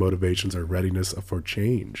underlying motivations or readiness for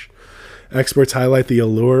change. Experts highlight the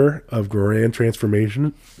allure of grand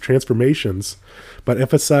transformations, but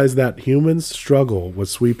emphasize that humans struggle with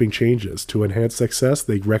sweeping changes. To enhance success,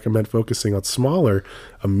 they recommend focusing on smaller,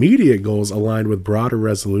 immediate goals aligned with broader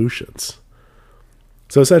resolutions.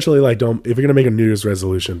 So essentially, like, if you're gonna make a New Year's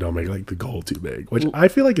resolution, don't make like the goal too big, which I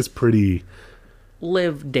feel like is pretty.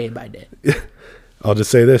 Live day by day. I'll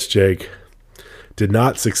just say this, Jake. Did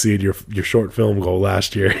not succeed your short film goal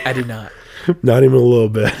last year. I did not. Not even a little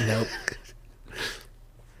bit. Nope.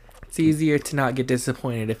 It's easier to not get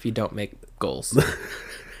disappointed if you don't make goals.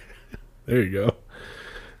 There you go.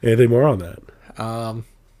 Anything more on that?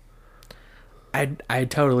 I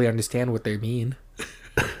totally understand what they mean.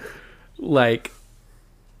 Like,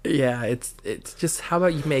 yeah, it's just how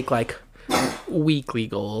about you make like weekly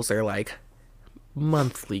goals or like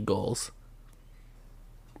monthly goals.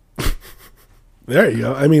 There you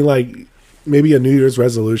go. I mean, like maybe a New Year's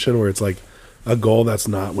resolution where it's like a goal that's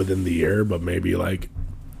not within the year, but maybe like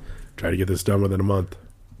try to get this done within a month.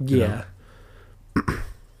 Yeah.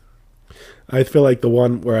 I feel like the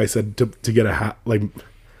one where I said to get like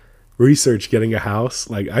research getting a house,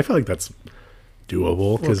 like I feel like that's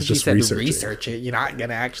doable because you just said research it. You're not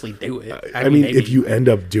gonna actually do it. I mean, maybe. if you end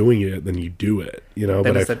up doing it, then you do it. You know,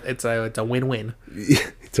 then but it's a win-win.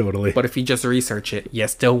 totally. But if you just research it, you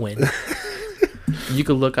still win. You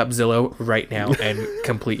could look up Zillow right now and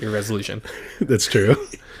complete your resolution. That's true.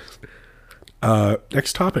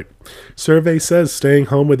 Next topic. Survey says staying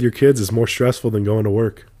home with your kids is more stressful than going to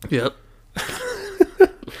work. Yep.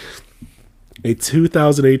 A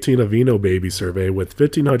 2018 Avino Baby survey with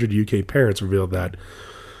 1,500 UK parents revealed that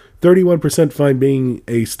 31% find being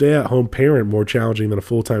a stay-at-home parent more challenging than a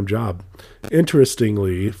full-time job.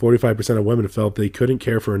 Interestingly, 45% of women felt they couldn't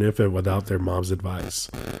care for an infant without their mom's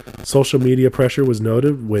advice. Social media pressure was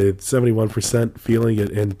noted, with 71% feeling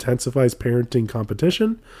it intensifies parenting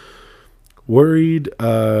competition. Worried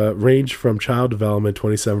range from child development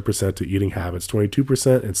 27% to eating habits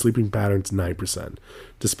 22% and sleeping patterns 9%.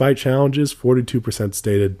 Despite challenges, 42%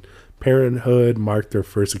 stated parenthood marked their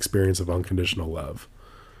first experience of unconditional love.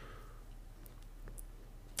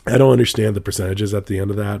 I don't understand the percentages at the end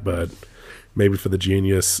of that, but maybe for the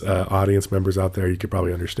genius audience members out there, you could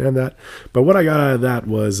probably understand that. But what I got out of that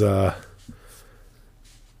was, I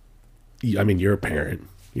mean, you're a parent,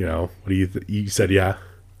 you know. What do you you said, yeah?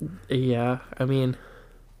 Yeah, I mean,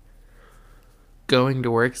 going to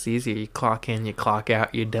work's easy. You clock in, you clock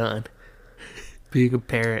out, you're done. Being a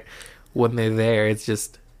parent, when they're there, it's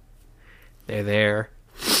just, they're there.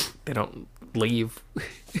 They don't leave.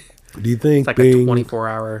 Do you think it's like a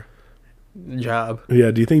 24-hour job? Yeah,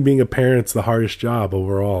 do you think being a parent's the hardest job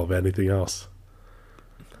overall of anything else?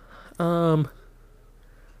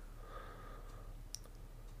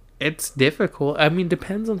 It's difficult. I mean,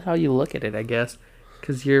 depends on how you look at it, I guess.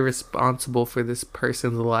 Because you're responsible for this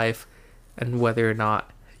person's life and whether or not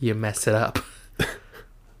you mess it up.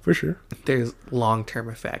 For sure. There's long-term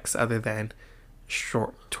effects other than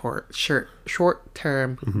short-term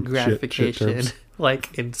gratification. Shit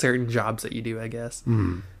like in certain jobs that you do, I guess.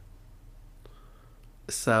 Mm.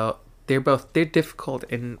 So they're difficult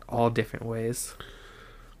in all different ways.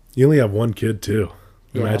 You only have one kid too.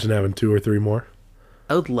 Imagine having 2 or 3 more.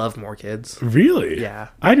 I would love more kids. Really? Yeah.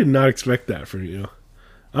 I did not expect that from you.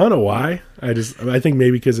 I don't know why. I think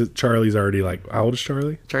maybe because Charlie's already like, how old is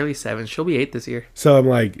Charlie? Charlie's 7. She'll be 8 this year. So I'm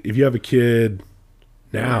like, if you have a kid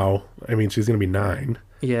now, I mean, she's going to be 9.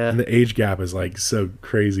 Yeah. And the age gap is like so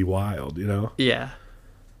crazy wild, you know? Yeah.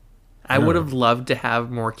 I would have loved to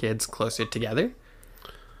have more kids closer together,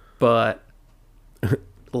 but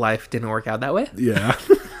life didn't work out that way. Yeah.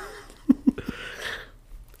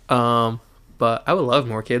 But I would love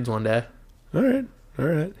more kids one day. All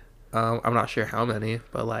right. I'm not sure how many,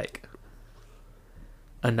 but like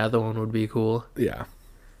another one would be cool. Yeah.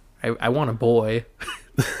 I want a boy.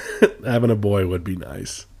 Having a boy would be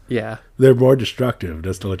nice. Yeah. They're more destructive,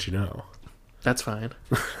 just to let you know. That's fine.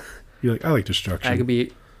 You're like, I like destruction. I could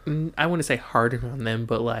be, I wouldn't say harder on them,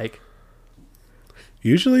 but like.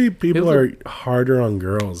 Usually people are harder on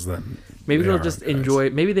girls than. Maybe they'll just enjoy,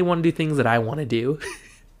 maybe they want to do things that I want to do.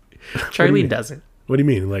 Charlie doesn't. What do you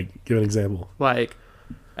mean? Like, give an example. Like,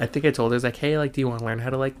 I think I told her, I was like, hey, like, do you want to learn how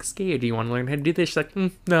to like skate? Do you want to learn how to do this? She's like,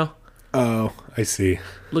 no. Oh, I see.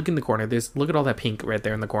 Look in the corner. Look at all that pink right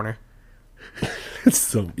there in the corner.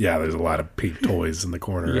 There's a lot of pink toys in the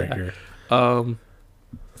corner right here. And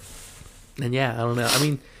yeah, I don't know. I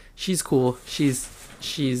mean, she's cool.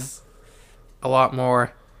 She's a lot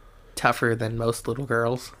more tougher than most little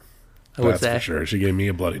girls, I would say. For sure. She gave me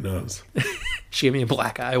a bloody nose. She gave me a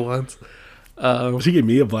black eye once. She gave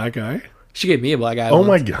me a black eye? She gave me a black eye once.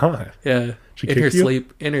 my God. Yeah. She in kicked her you?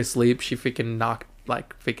 sleep. In her sleep, she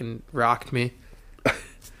freaking rocked me.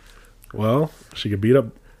 Well, she could beat up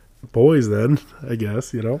boys then, I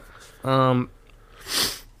guess, you know?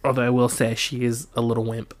 Although I will say she is a little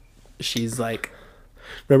wimp. She's like...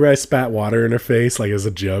 Remember I spat water in her face like as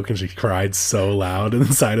a joke and she cried so loud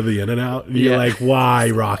inside of the In-N-Out? And you're like, why,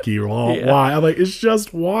 Rocky? Why? I'm like, it's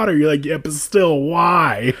just water. You're like, yeah, but still,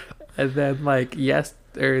 why? And then like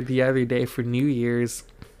the other day for New Year's,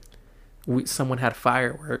 someone had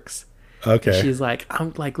fireworks. Okay. And she's like,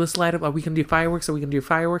 I'm like, let's light up. Are we gonna do fireworks? I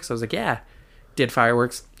was like, yeah. Did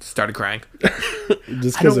fireworks. Started crying.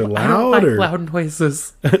 Just because they're loud? I don't like loud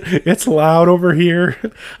noises. It's loud over here.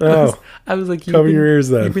 Oh, I was like, cover your ears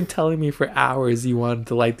then. You've been telling me for hours you wanted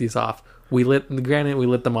to light these off. Granted, we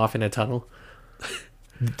lit them off in a tunnel.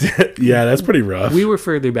 Yeah, that's pretty rough. We were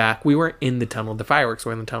further back. We weren't in the tunnel. The fireworks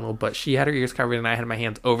were in the tunnel, but she had her ears covered and I had my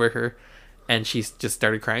hands over her. And she just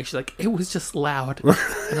started crying. She's like, it was just loud.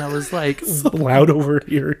 And I was like... It's so loud over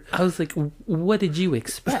here. I was like, what did you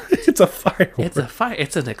expect? It's a firework. It's a fire.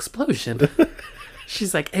 It's an explosion.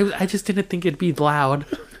 She's like, I just didn't think it'd be loud.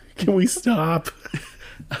 Can we stop?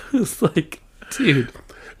 I was like, Dude.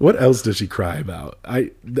 What else does she cry about? I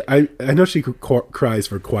know she cries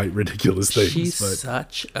for quite ridiculous things. She's but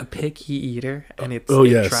such a picky eater, and it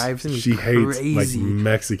drives me she crazy. hates like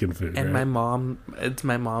Mexican food. And right?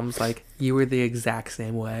 my mom's like, you were the exact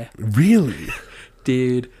same way. Really?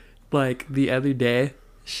 Dude, like the other day,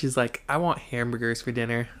 she's like, I want hamburgers for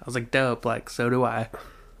dinner. I was like, dope, like, so do I.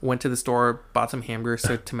 Went to the store, bought some hamburgers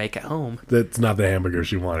to make at home. That's not the hamburger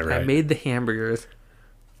she wanted, right? I made the hamburgers.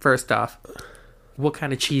 First off, what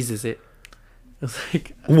kind of cheese is it? It was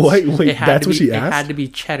like, wait, that's what she asked? It had to be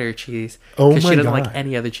cheddar cheese. Oh my Because she doesn't God. like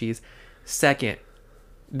any other cheese. Second,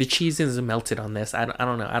 the cheese isn't melted on this. I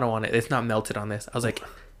don't know. I don't want it. It's not melted on this. I was like,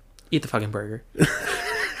 eat the fucking burger.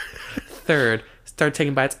 Third, start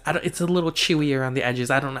taking bites. It's a little chewy around the edges.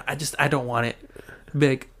 I don't know. I don't want it.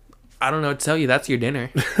 Big. I don't know what to tell you. That's your dinner.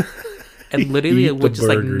 And literally, Eat it would the just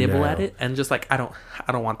like burger nibble now. at it and just like, I don't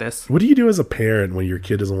want this. What do you do as a parent when your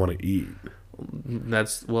kid doesn't want to eat? It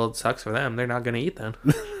sucks for them. They're not gonna eat then.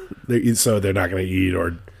 So they're not going to eat,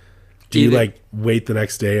 or do you like wait the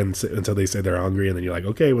next day until they say they're hungry, and then you're like,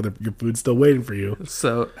 okay, well, your food's still waiting for you?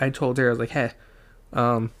 So I told her, I was like, hey,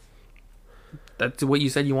 that's what you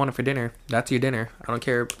said you wanted for dinner. That's your dinner. I don't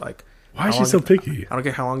care. Like, Why is she so picky? I don't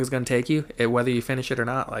care how long it's gonna take you, whether you finish it or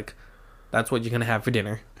not. Like, that's what you're gonna have for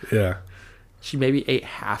dinner. Yeah. She maybe ate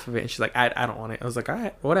half of it, and she's like, I don't want it. I was like, all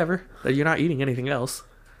right, whatever. You're not eating anything else.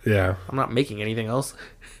 Yeah. I'm not making anything else.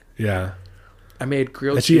 Yeah. I made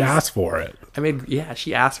grilled And cheese. she asked for it.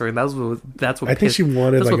 She asked for it. That's what I think she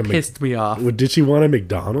wanted like what pissed me off. Did she want a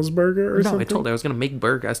McDonald's burger or No, something? I told her I was gonna make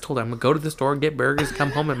burgers. I told her I'm gonna go to the store, get burgers,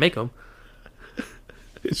 come home and make them.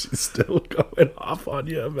 She's still going off on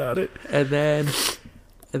you about it.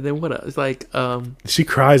 And then what else? Like, She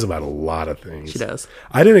cries about a lot of things. she does.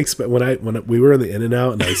 I didn't expect when we were in the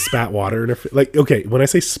In-N-Out and I spat water in her face. Like, okay, when I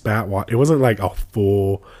say spat water, it wasn't like a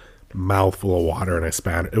full mouthful of water and I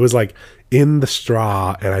spat it. It was like in the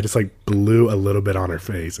straw and I just like blew a little bit on her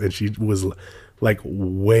face and she was like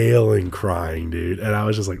wailing, crying, dude. And I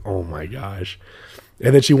was just like, oh my gosh.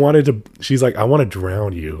 And then she's like, I want to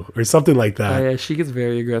drown you or something like that. Oh, yeah, she gets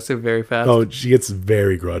very aggressive very fast. Oh, she gets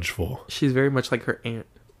very grudgeful. She's very much like her aunt.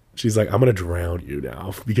 She's like, I'm gonna drown you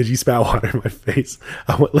now because you spat water in my face.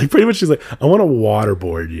 Pretty much, she's like, I want to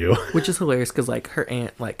waterboard you. Which is hilarious because like her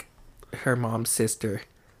aunt, like her mom's sister,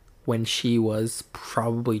 when she was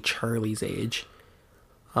probably Charlie's age,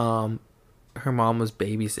 her mom was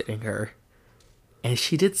babysitting her, and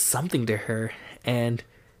she did something to her, and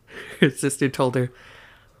her sister told her,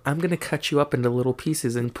 I'm gonna cut you up into little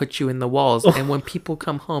pieces and put you in the walls, and when people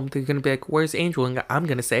come home, they're gonna be like, where's Angel? And I'm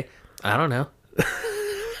gonna say, I don't know.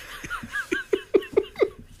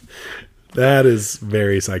 That is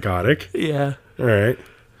very psychotic. Yeah. All right.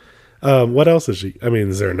 What else is she? I mean,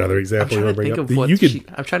 is there another example you want to bring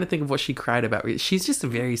up? I'm trying to think of what she cried about. She's just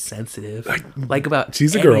very sensitive, like about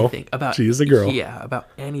She's a anything, girl. She is a girl. Yeah, about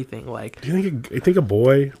anything. Like, Do you think a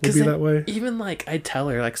boy would be that way? Even like I tell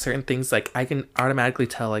her like certain things, like I can automatically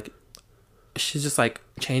tell. Like she's just like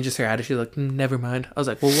changes her attitude. Like, never mind. I was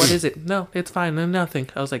like, well, what is it? No, it's fine. No, nothing.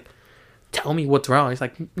 I was like, tell me what's wrong. He's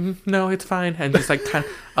like, no, it's fine. And just like I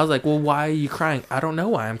was like, well, why are you crying? I don't know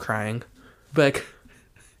why I'm crying, but.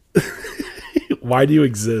 Why do you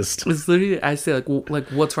exist? It's literally, I say like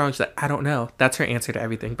what's wrong? She's like, I don't know. That's her answer to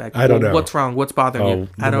everything. Like, I don't know. What's wrong? What's bothering you?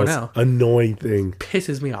 I don't know. Annoying thing.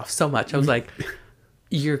 Pisses me off so much. I was like,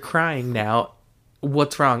 you're crying now.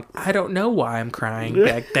 What's wrong? I don't know why I'm crying.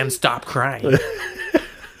 Like, then stop crying.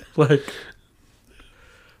 Like,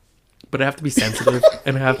 but I have to be sensitive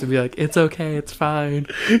and I have to be like, it's okay, it's fine.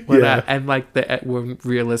 And like when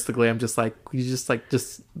realistically, I'm just like, you just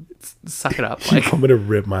suck it up. Like, I'm gonna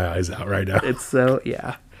rip my eyes out right now. it's so,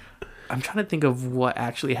 yeah. I'm trying to think of what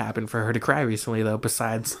actually happened for her to cry recently, though,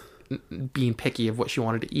 besides being picky of what she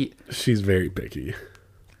wanted to eat. She's very picky.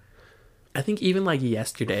 I think even like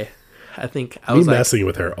yesterday, I was messing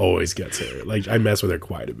with her always gets her. Like, I mess with her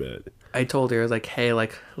quite a bit. I told her, I was like, hey,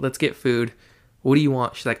 like, let's get food. What do you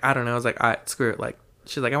want? She's like, I don't know. I was like, all right, screw it. Like,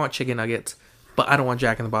 she's like, I want chicken nuggets, but I don't want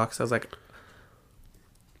Jack in the Box. I was like,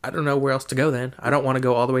 I don't know where else to go then. I don't want to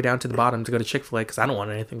go all the way down to the bottom to go to Chick-fil-A because I don't want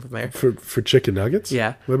anything from there. For chicken nuggets?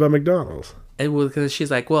 Yeah. What about McDonald's? And because she's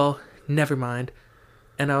like, well, never mind.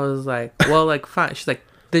 And I was like, well, like, fine. She's like,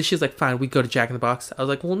 fine, we go to Jack in the Box. I was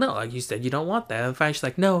like, well, no, like you said, you don't want that. And fine. She's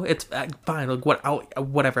like, no, it's fine. Like,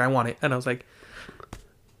 whatever, I want it. And I was like,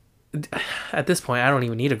 at this point, I don't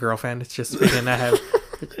even need a girlfriend. It's just freaking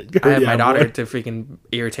I have my daughter to freaking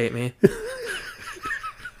irritate me.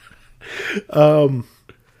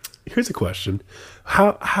 Here's a question.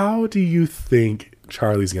 How do you think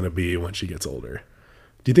Charlie's gonna be when she gets older?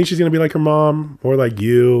 Do you think she's gonna be like her mom or like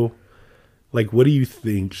you? Like, what do you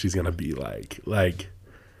think she's gonna be like? Like,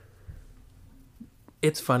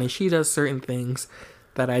 It's funny. She does certain things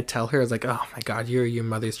that I tell her, I was like, oh my God, you're your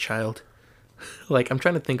mother's child. Like, I'm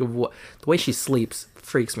trying to think of what... The way she sleeps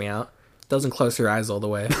freaks me out. Doesn't close her eyes all the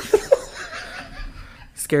way.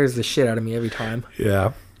 Scares the shit out of me every time.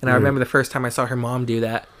 yeah. And I remember the first time I saw her mom do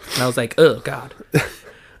that, and I was like, oh God.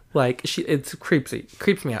 Like, it's creeps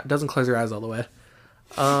me out. Doesn't close her eyes all the way.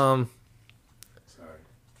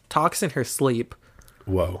 Talks in her sleep.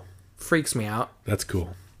 Whoa, Freaks me out. that's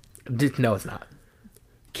cool. No, it's not.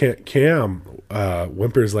 Cam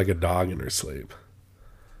whimpers like a dog in her sleep.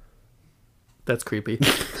 That's creepy.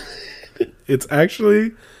 It's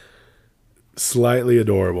actually slightly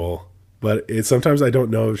adorable, but sometimes I don't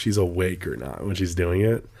know if she's awake or not when she's doing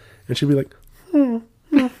it, and she'll be like,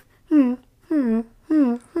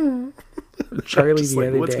 Charlie just the like,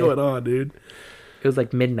 other what's day, going on, dude? it was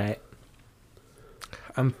like midnight.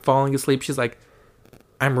 I'm falling asleep. She's like,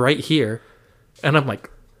 I'm right here. And I'm like,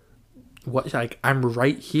 what? She's like, I'm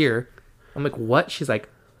right here. I'm like, what? She's like,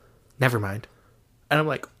 never mind. And I'm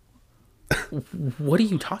like, what are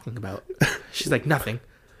you talking about? She's like, nothing.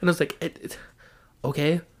 And I was like,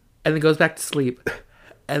 okay. And then goes back to sleep.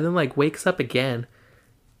 And then like wakes up again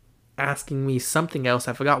asking me something else.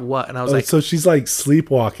 I forgot what. And I was like, So she's like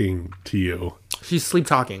sleepwalking to you, she's sleep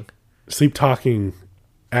talking. sleep talking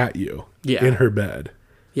at you, Yeah. in her bed,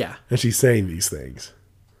 Yeah. and she's saying these things,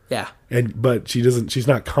 Yeah. but she's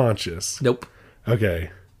not conscious. Nope. Okay,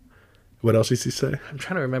 what else did she say? I'm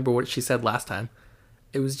trying to remember what she said last time.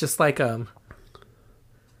 It was just like,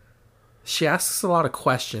 she asks a lot of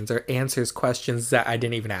questions or answers questions that I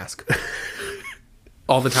didn't even ask.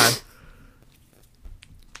 All the time.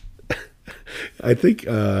 I think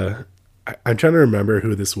I'm trying to remember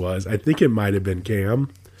who this was. I think it might have been Cam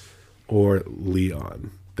or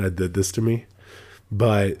Leon that did this to me.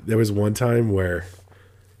 But there was one time where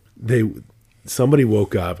somebody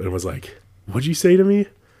woke up and was like, "What'd you say to me?"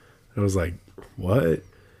 I was like, "What?"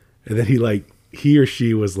 And then he or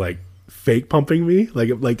she was like fake pumping me,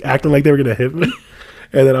 like acting like they were gonna hit me.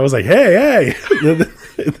 And then I was like, "Hey!" And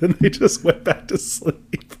then they just went back to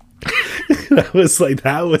sleep. And I was like,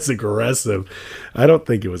 that was aggressive. I don't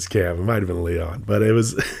think it was Cam. It might have been Leon, but it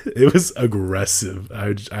was aggressive.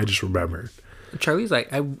 I just remember. Charlie's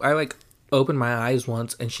like, I like opened my eyes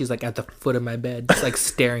once and she's like at the foot of my bed, just like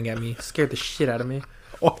staring at me. Scared the shit out of me.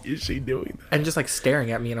 Why is she doing that? And just like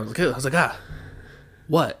staring at me, and I was like, ah,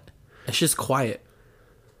 what? And she's quiet.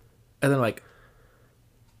 And then like,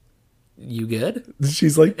 you good?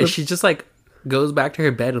 She's like, And she just like goes back to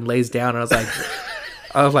her bed and lays down. And I was like,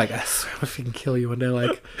 I swear if I can kill you one day.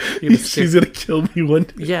 Like, she's gonna kill me one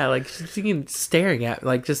day. yeah, like she's staring at,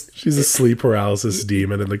 like, just, She's a sleep paralysis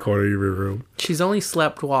demon in the corner of your room. she's only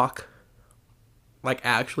slept walk, like,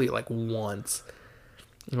 actually, like, once.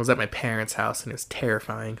 It was at my parents' house, and it was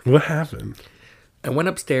terrifying. What happened? I went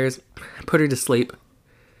upstairs, put her to sleep,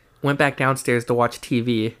 went back downstairs to watch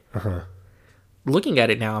TV. Looking at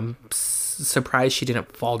it now, I'm surprised she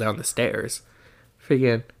didn't fall down the stairs.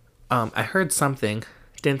 Figuring, I heard something,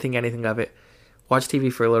 didn't think anything of it, watched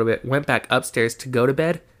TV for a little bit, went back upstairs to go to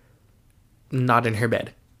bed, not in her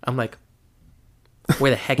bed. I'm like,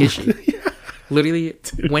 where the heck is she? Literally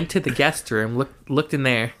went to the guest room, looked in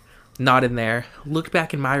there, not in there, looked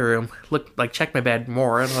back in my room, checked my bed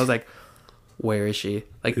more, and I was like, where is she?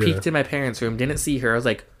 Like, peeked in my parents' room, didn't see her. I was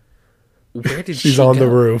like, where did She's she on go? the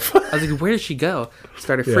roof. I was like, where did she go?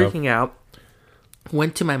 Started Yeah. freaking out.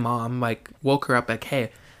 Went to my mom, like, woke her up, like,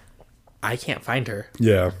 hey, I can't find her.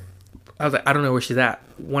 Yeah. I was like, I don't know where she's at.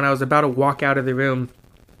 When I was about to walk out of the room,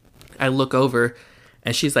 I look over,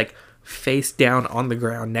 and she's, like, face down on the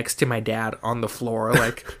ground next to my dad on the floor,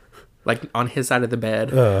 like, like on his side of the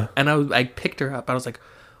bed. And I picked her up. I was like,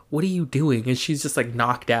 what are you doing? And she's just, like,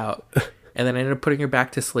 knocked out. And then I ended up putting her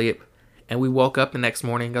back to sleep. And we woke up the next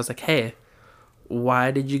morning. I was like, hey,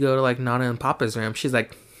 why did you go to, like, Nana and Papa's room? She's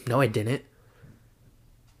like, no, I didn't.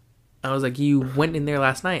 I was like, you went in there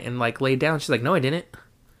last night and, like, laid down. She's like, no, I didn't.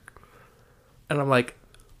 And I'm like,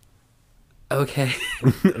 okay.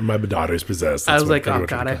 My daughter's possessed. I That's was what like, pretty oh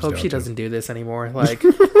much what God, it I comes hope down she to. doesn't do this anymore. Like,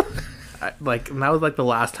 and that was, like, the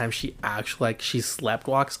last time she actually, like, she slept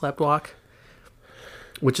walk.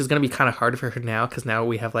 Which is going to be kind of hard for her now, because now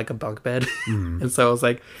we have, like, a bunk bed. And so I was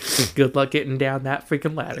like, good luck getting down that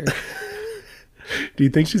freaking ladder. Do you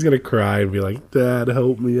think she's gonna cry and be like, "Dad,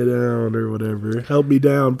 help me down" or whatever? Help me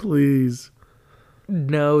down, please.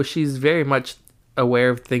 No, she's very much aware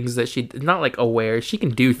of things that not, like, aware. She can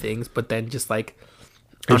do things, but then just, like,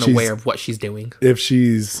 If unaware she's- of what she's doing. If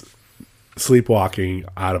she's sleepwalking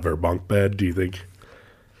out of her bunk bed, do you think?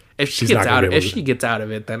 If she She's gets not gonna out be of able if to- she gets out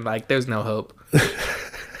of it, then like there's no hope.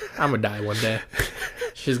 I'm gonna die one day.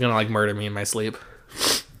 She's gonna like murder me in my sleep.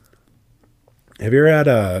 Have you ever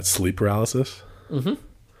had sleep paralysis?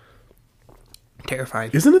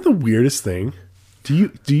 Terrifying. Isn't it the weirdest thing?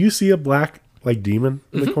 Do you see a black like demon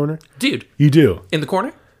in the corner? Dude, You do. in the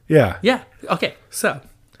corner? Yeah. Yeah. Okay. So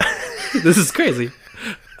this is crazy.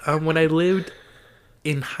 When I lived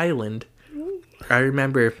in Highland, I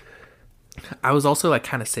remember I was also like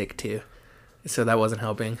kind of sick too, so that wasn't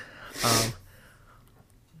helping.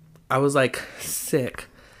 I was like sick,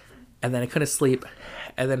 and then I couldn't sleep,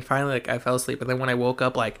 and then finally like I fell asleep, and then when I woke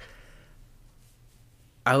up, like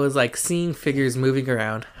I was like seeing figures moving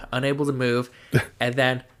around, unable to move, and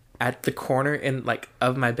then at the corner in like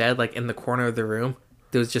of my bed, like in the corner of the room,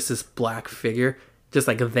 there was just this black figure, just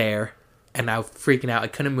like there, and I was freaking out. I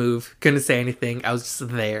couldn't move, couldn't say anything. I was just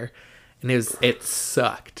there, and it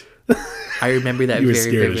sucked. I remember that You were very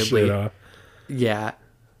scared as vividly. shit, huh? Yeah,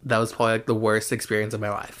 that was probably like the worst experience of my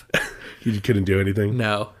life. You couldn't do anything?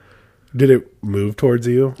 No, Did it move towards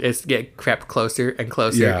you? it's crept closer and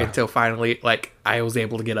closer Yeah. until finally, like I was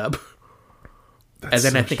able to get up, and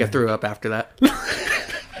then so I think I threw up after that.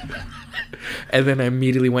 And then I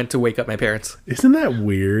immediately went to wake up my parents. Isn't that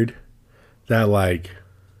weird that like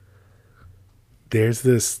there's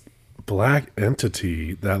this black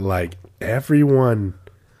entity that like everyone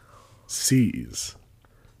sees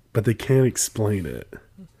but they can't explain it?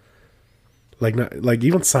 Like not like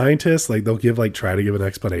even scientists like they'll try to give an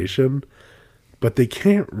explanation, but they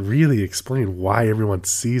can't really explain why everyone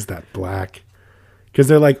sees that black. Because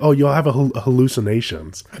they're like, oh, you'll have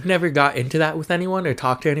hallucinations. I've never got into that with anyone or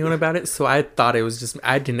talked to anyone about it, so I thought it was just.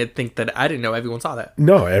 I didn't know everyone saw that.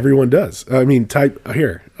 No, everyone does. I mean, type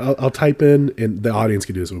here. I'll type in, and the audience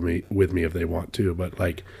can do this with me if they want to. But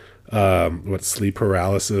like, what sleep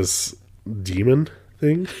paralysis demon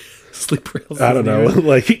thing? Sleep paralysis. I don't know.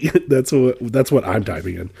 Like that's what I'm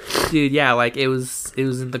typing in. Dude. Yeah, like it was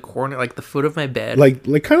in the corner, like the foot of my bed. Like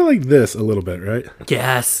kind of like this a little bit, right?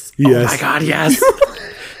 yes. Yes. Oh my god, yes.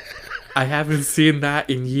 I haven't seen that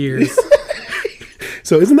in years,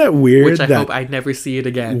 So isn't that weird? which I that hope I never see it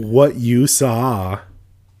again. what you saw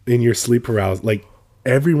in your sleep paralysis, like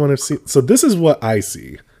everyone has seen. So this is what I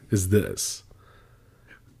see. Is this?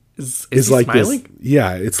 Is It's he like smiling? this.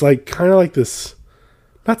 Yeah, it's like kind of like this.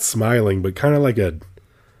 Not smiling, but kind of like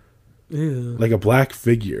a black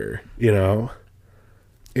figure, you know?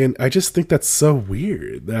 And I just think that's so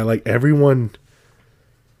weird that like everyone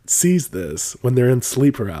sees this when they're in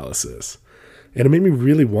sleep paralysis. And it made me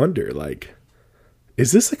really wonder, like,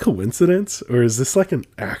 is this a coincidence or is this like an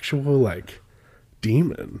actual like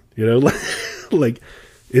demon? You know, like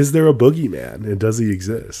is there a boogeyman and does he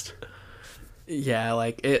exist? Yeah,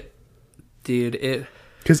 like it, dude. It.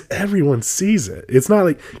 Because everyone sees it. It's not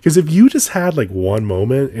like, because if you just had like one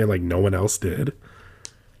moment and like no one else did,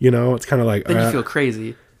 you know, it's kind of like, Then you feel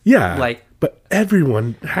crazy. yeah, like- but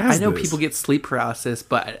everyone has. I know this. people get sleep paralysis,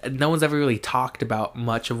 but no one's ever really talked about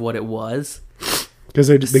much of what it was. because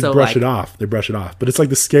they so, brush like- it off. They brush it off, but it's like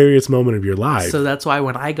the scariest moment of your life. So that's why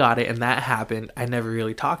when I got it and that happened, I never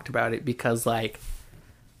really talked about it because like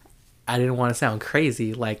I didn't want to sound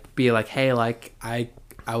crazy. Like be like, hey, like I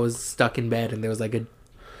was stuck in bed and there was like a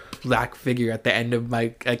black figure at the end of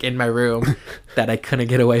my like in my room that I couldn't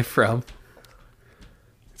get away from.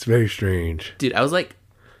 It's very strange. Dude, I was like,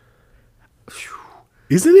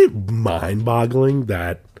 Isn't it mind-boggling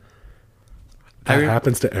that I re-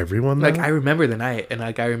 happens to everyone? Though? like I remember the night and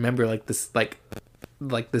like I remember like this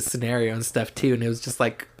like this scenario and stuff too, and it was just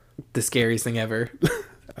like the scariest thing ever.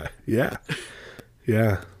 Yeah.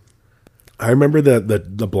 Yeah. I remember that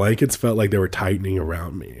the blankets felt like they were tightening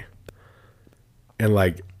around me. And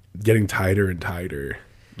like getting tighter and tighter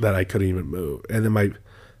that I couldn't even move. And then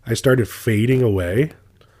I started fading away.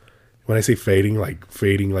 When I say fading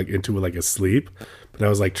like into like a sleep. But I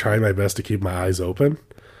was like trying my best to keep my eyes open.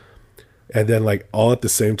 And then like all at the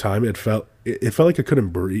same time it felt like I couldn't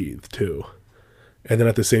breathe too. And then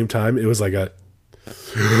at the same time it was like a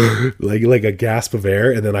like a gasp of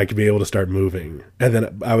air, and then I could be able to start moving. And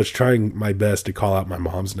then I was trying my best to call out my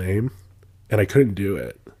mom's name, and I couldn't do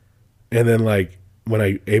it. And then like when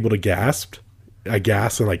I able to I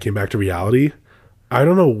gasped and like came back to reality. I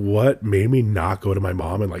don't know what made me not go to my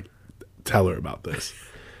mom and like tell her about this.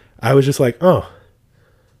 I was just like, oh,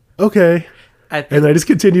 okay. And I just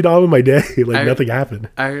continued on with my day like nothing happened.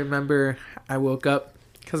 I remember I woke up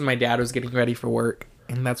because my dad was getting ready for work,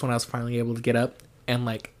 and that's when I was finally able to get up. And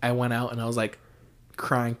like I went out and I was like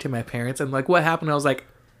crying to my parents, and like what happened? I was like,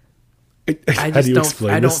 I just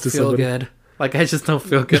don't feel good. Like I just don't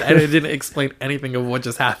feel good. I didn't explain anything of what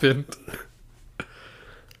just happened.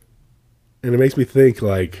 And it makes me think,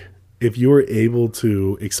 like, if you were able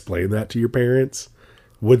to explain that to your parents,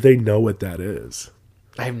 would they know what that is?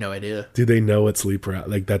 I have no idea. Do they know what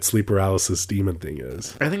that sleep paralysis demon thing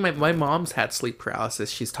is? I think my mom's had sleep paralysis.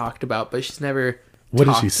 She's talked about, but she's never. What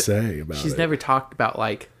did she say about it? She's never talked about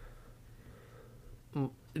like.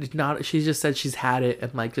 Not. She just said she's had it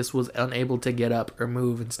and like just was unable to get up or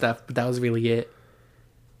move and stuff. But that was really it.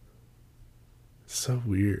 So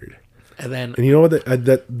weird. And you know what?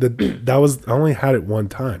 That was, I only had it one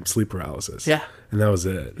time, sleep paralysis. Yeah. And that was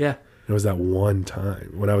it. Yeah. It was that one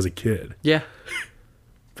time when I was a kid. Yeah.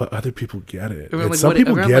 But other people get it. Around, And like, some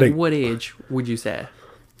people get it. What age would you say?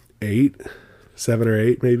 7 or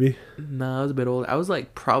 8, maybe. No, I was a bit old. I was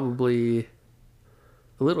like probably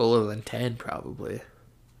a little older than 10, probably.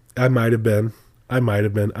 I might have been. I mean,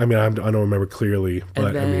 I don't remember clearly,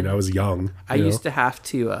 but I mean, I was young. I used to have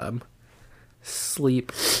to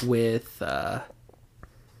sleep with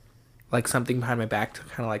like something behind my back to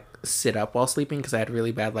kind of like sit up while sleeping because I had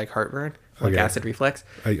really bad like heartburn, like acid reflux.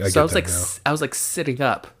 So I was like sitting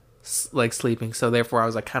up, like sleeping. So therefore, I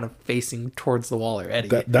was like kind of facing towards the wall already.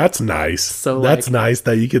 That's nice. So that's nice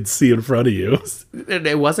that you could see in front of you. And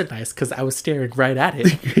it wasn't nice because I was staring right at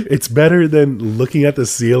it. It's better than looking at the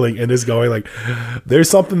ceiling and just going like, "There's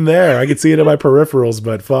something there. I can see it in my peripherals,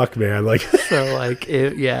 but fuck, man!" Like, so like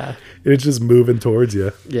yeah. It's just moving towards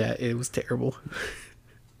you. Yeah, it was terrible.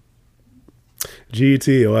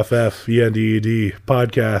 GETOFF ENDED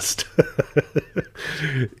podcast.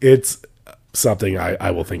 It's something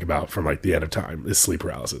I will think about from like the end of time. Is sleep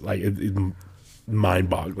paralysis. Like it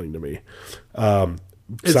mind-boggling to me.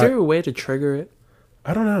 Is there a way to trigger it?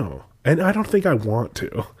 I don't know, and I don't think I want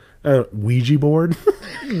to. Ouija board.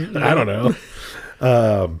 I don't know.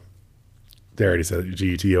 They already said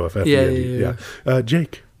GETOFF. Yeah.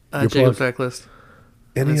 Jake. Jacob's Checklist.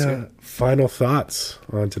 Any final thoughts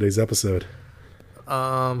on today's episode?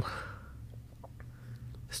 It's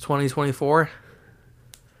 2024.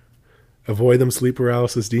 Avoid them sleep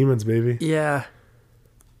paralysis demons, baby. Yeah.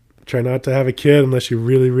 Try not to have a kid unless you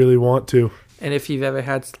really, really want to. And if you've ever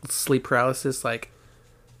had sleep paralysis, like,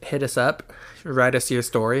 hit us up. Write us your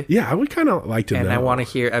story. Yeah, I would kind of like to know. And I want to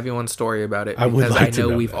hear everyone's story about it. I would like to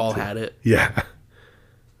know. We've all had it. Yeah.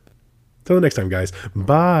 Till the next time, guys.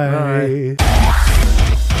 Bye.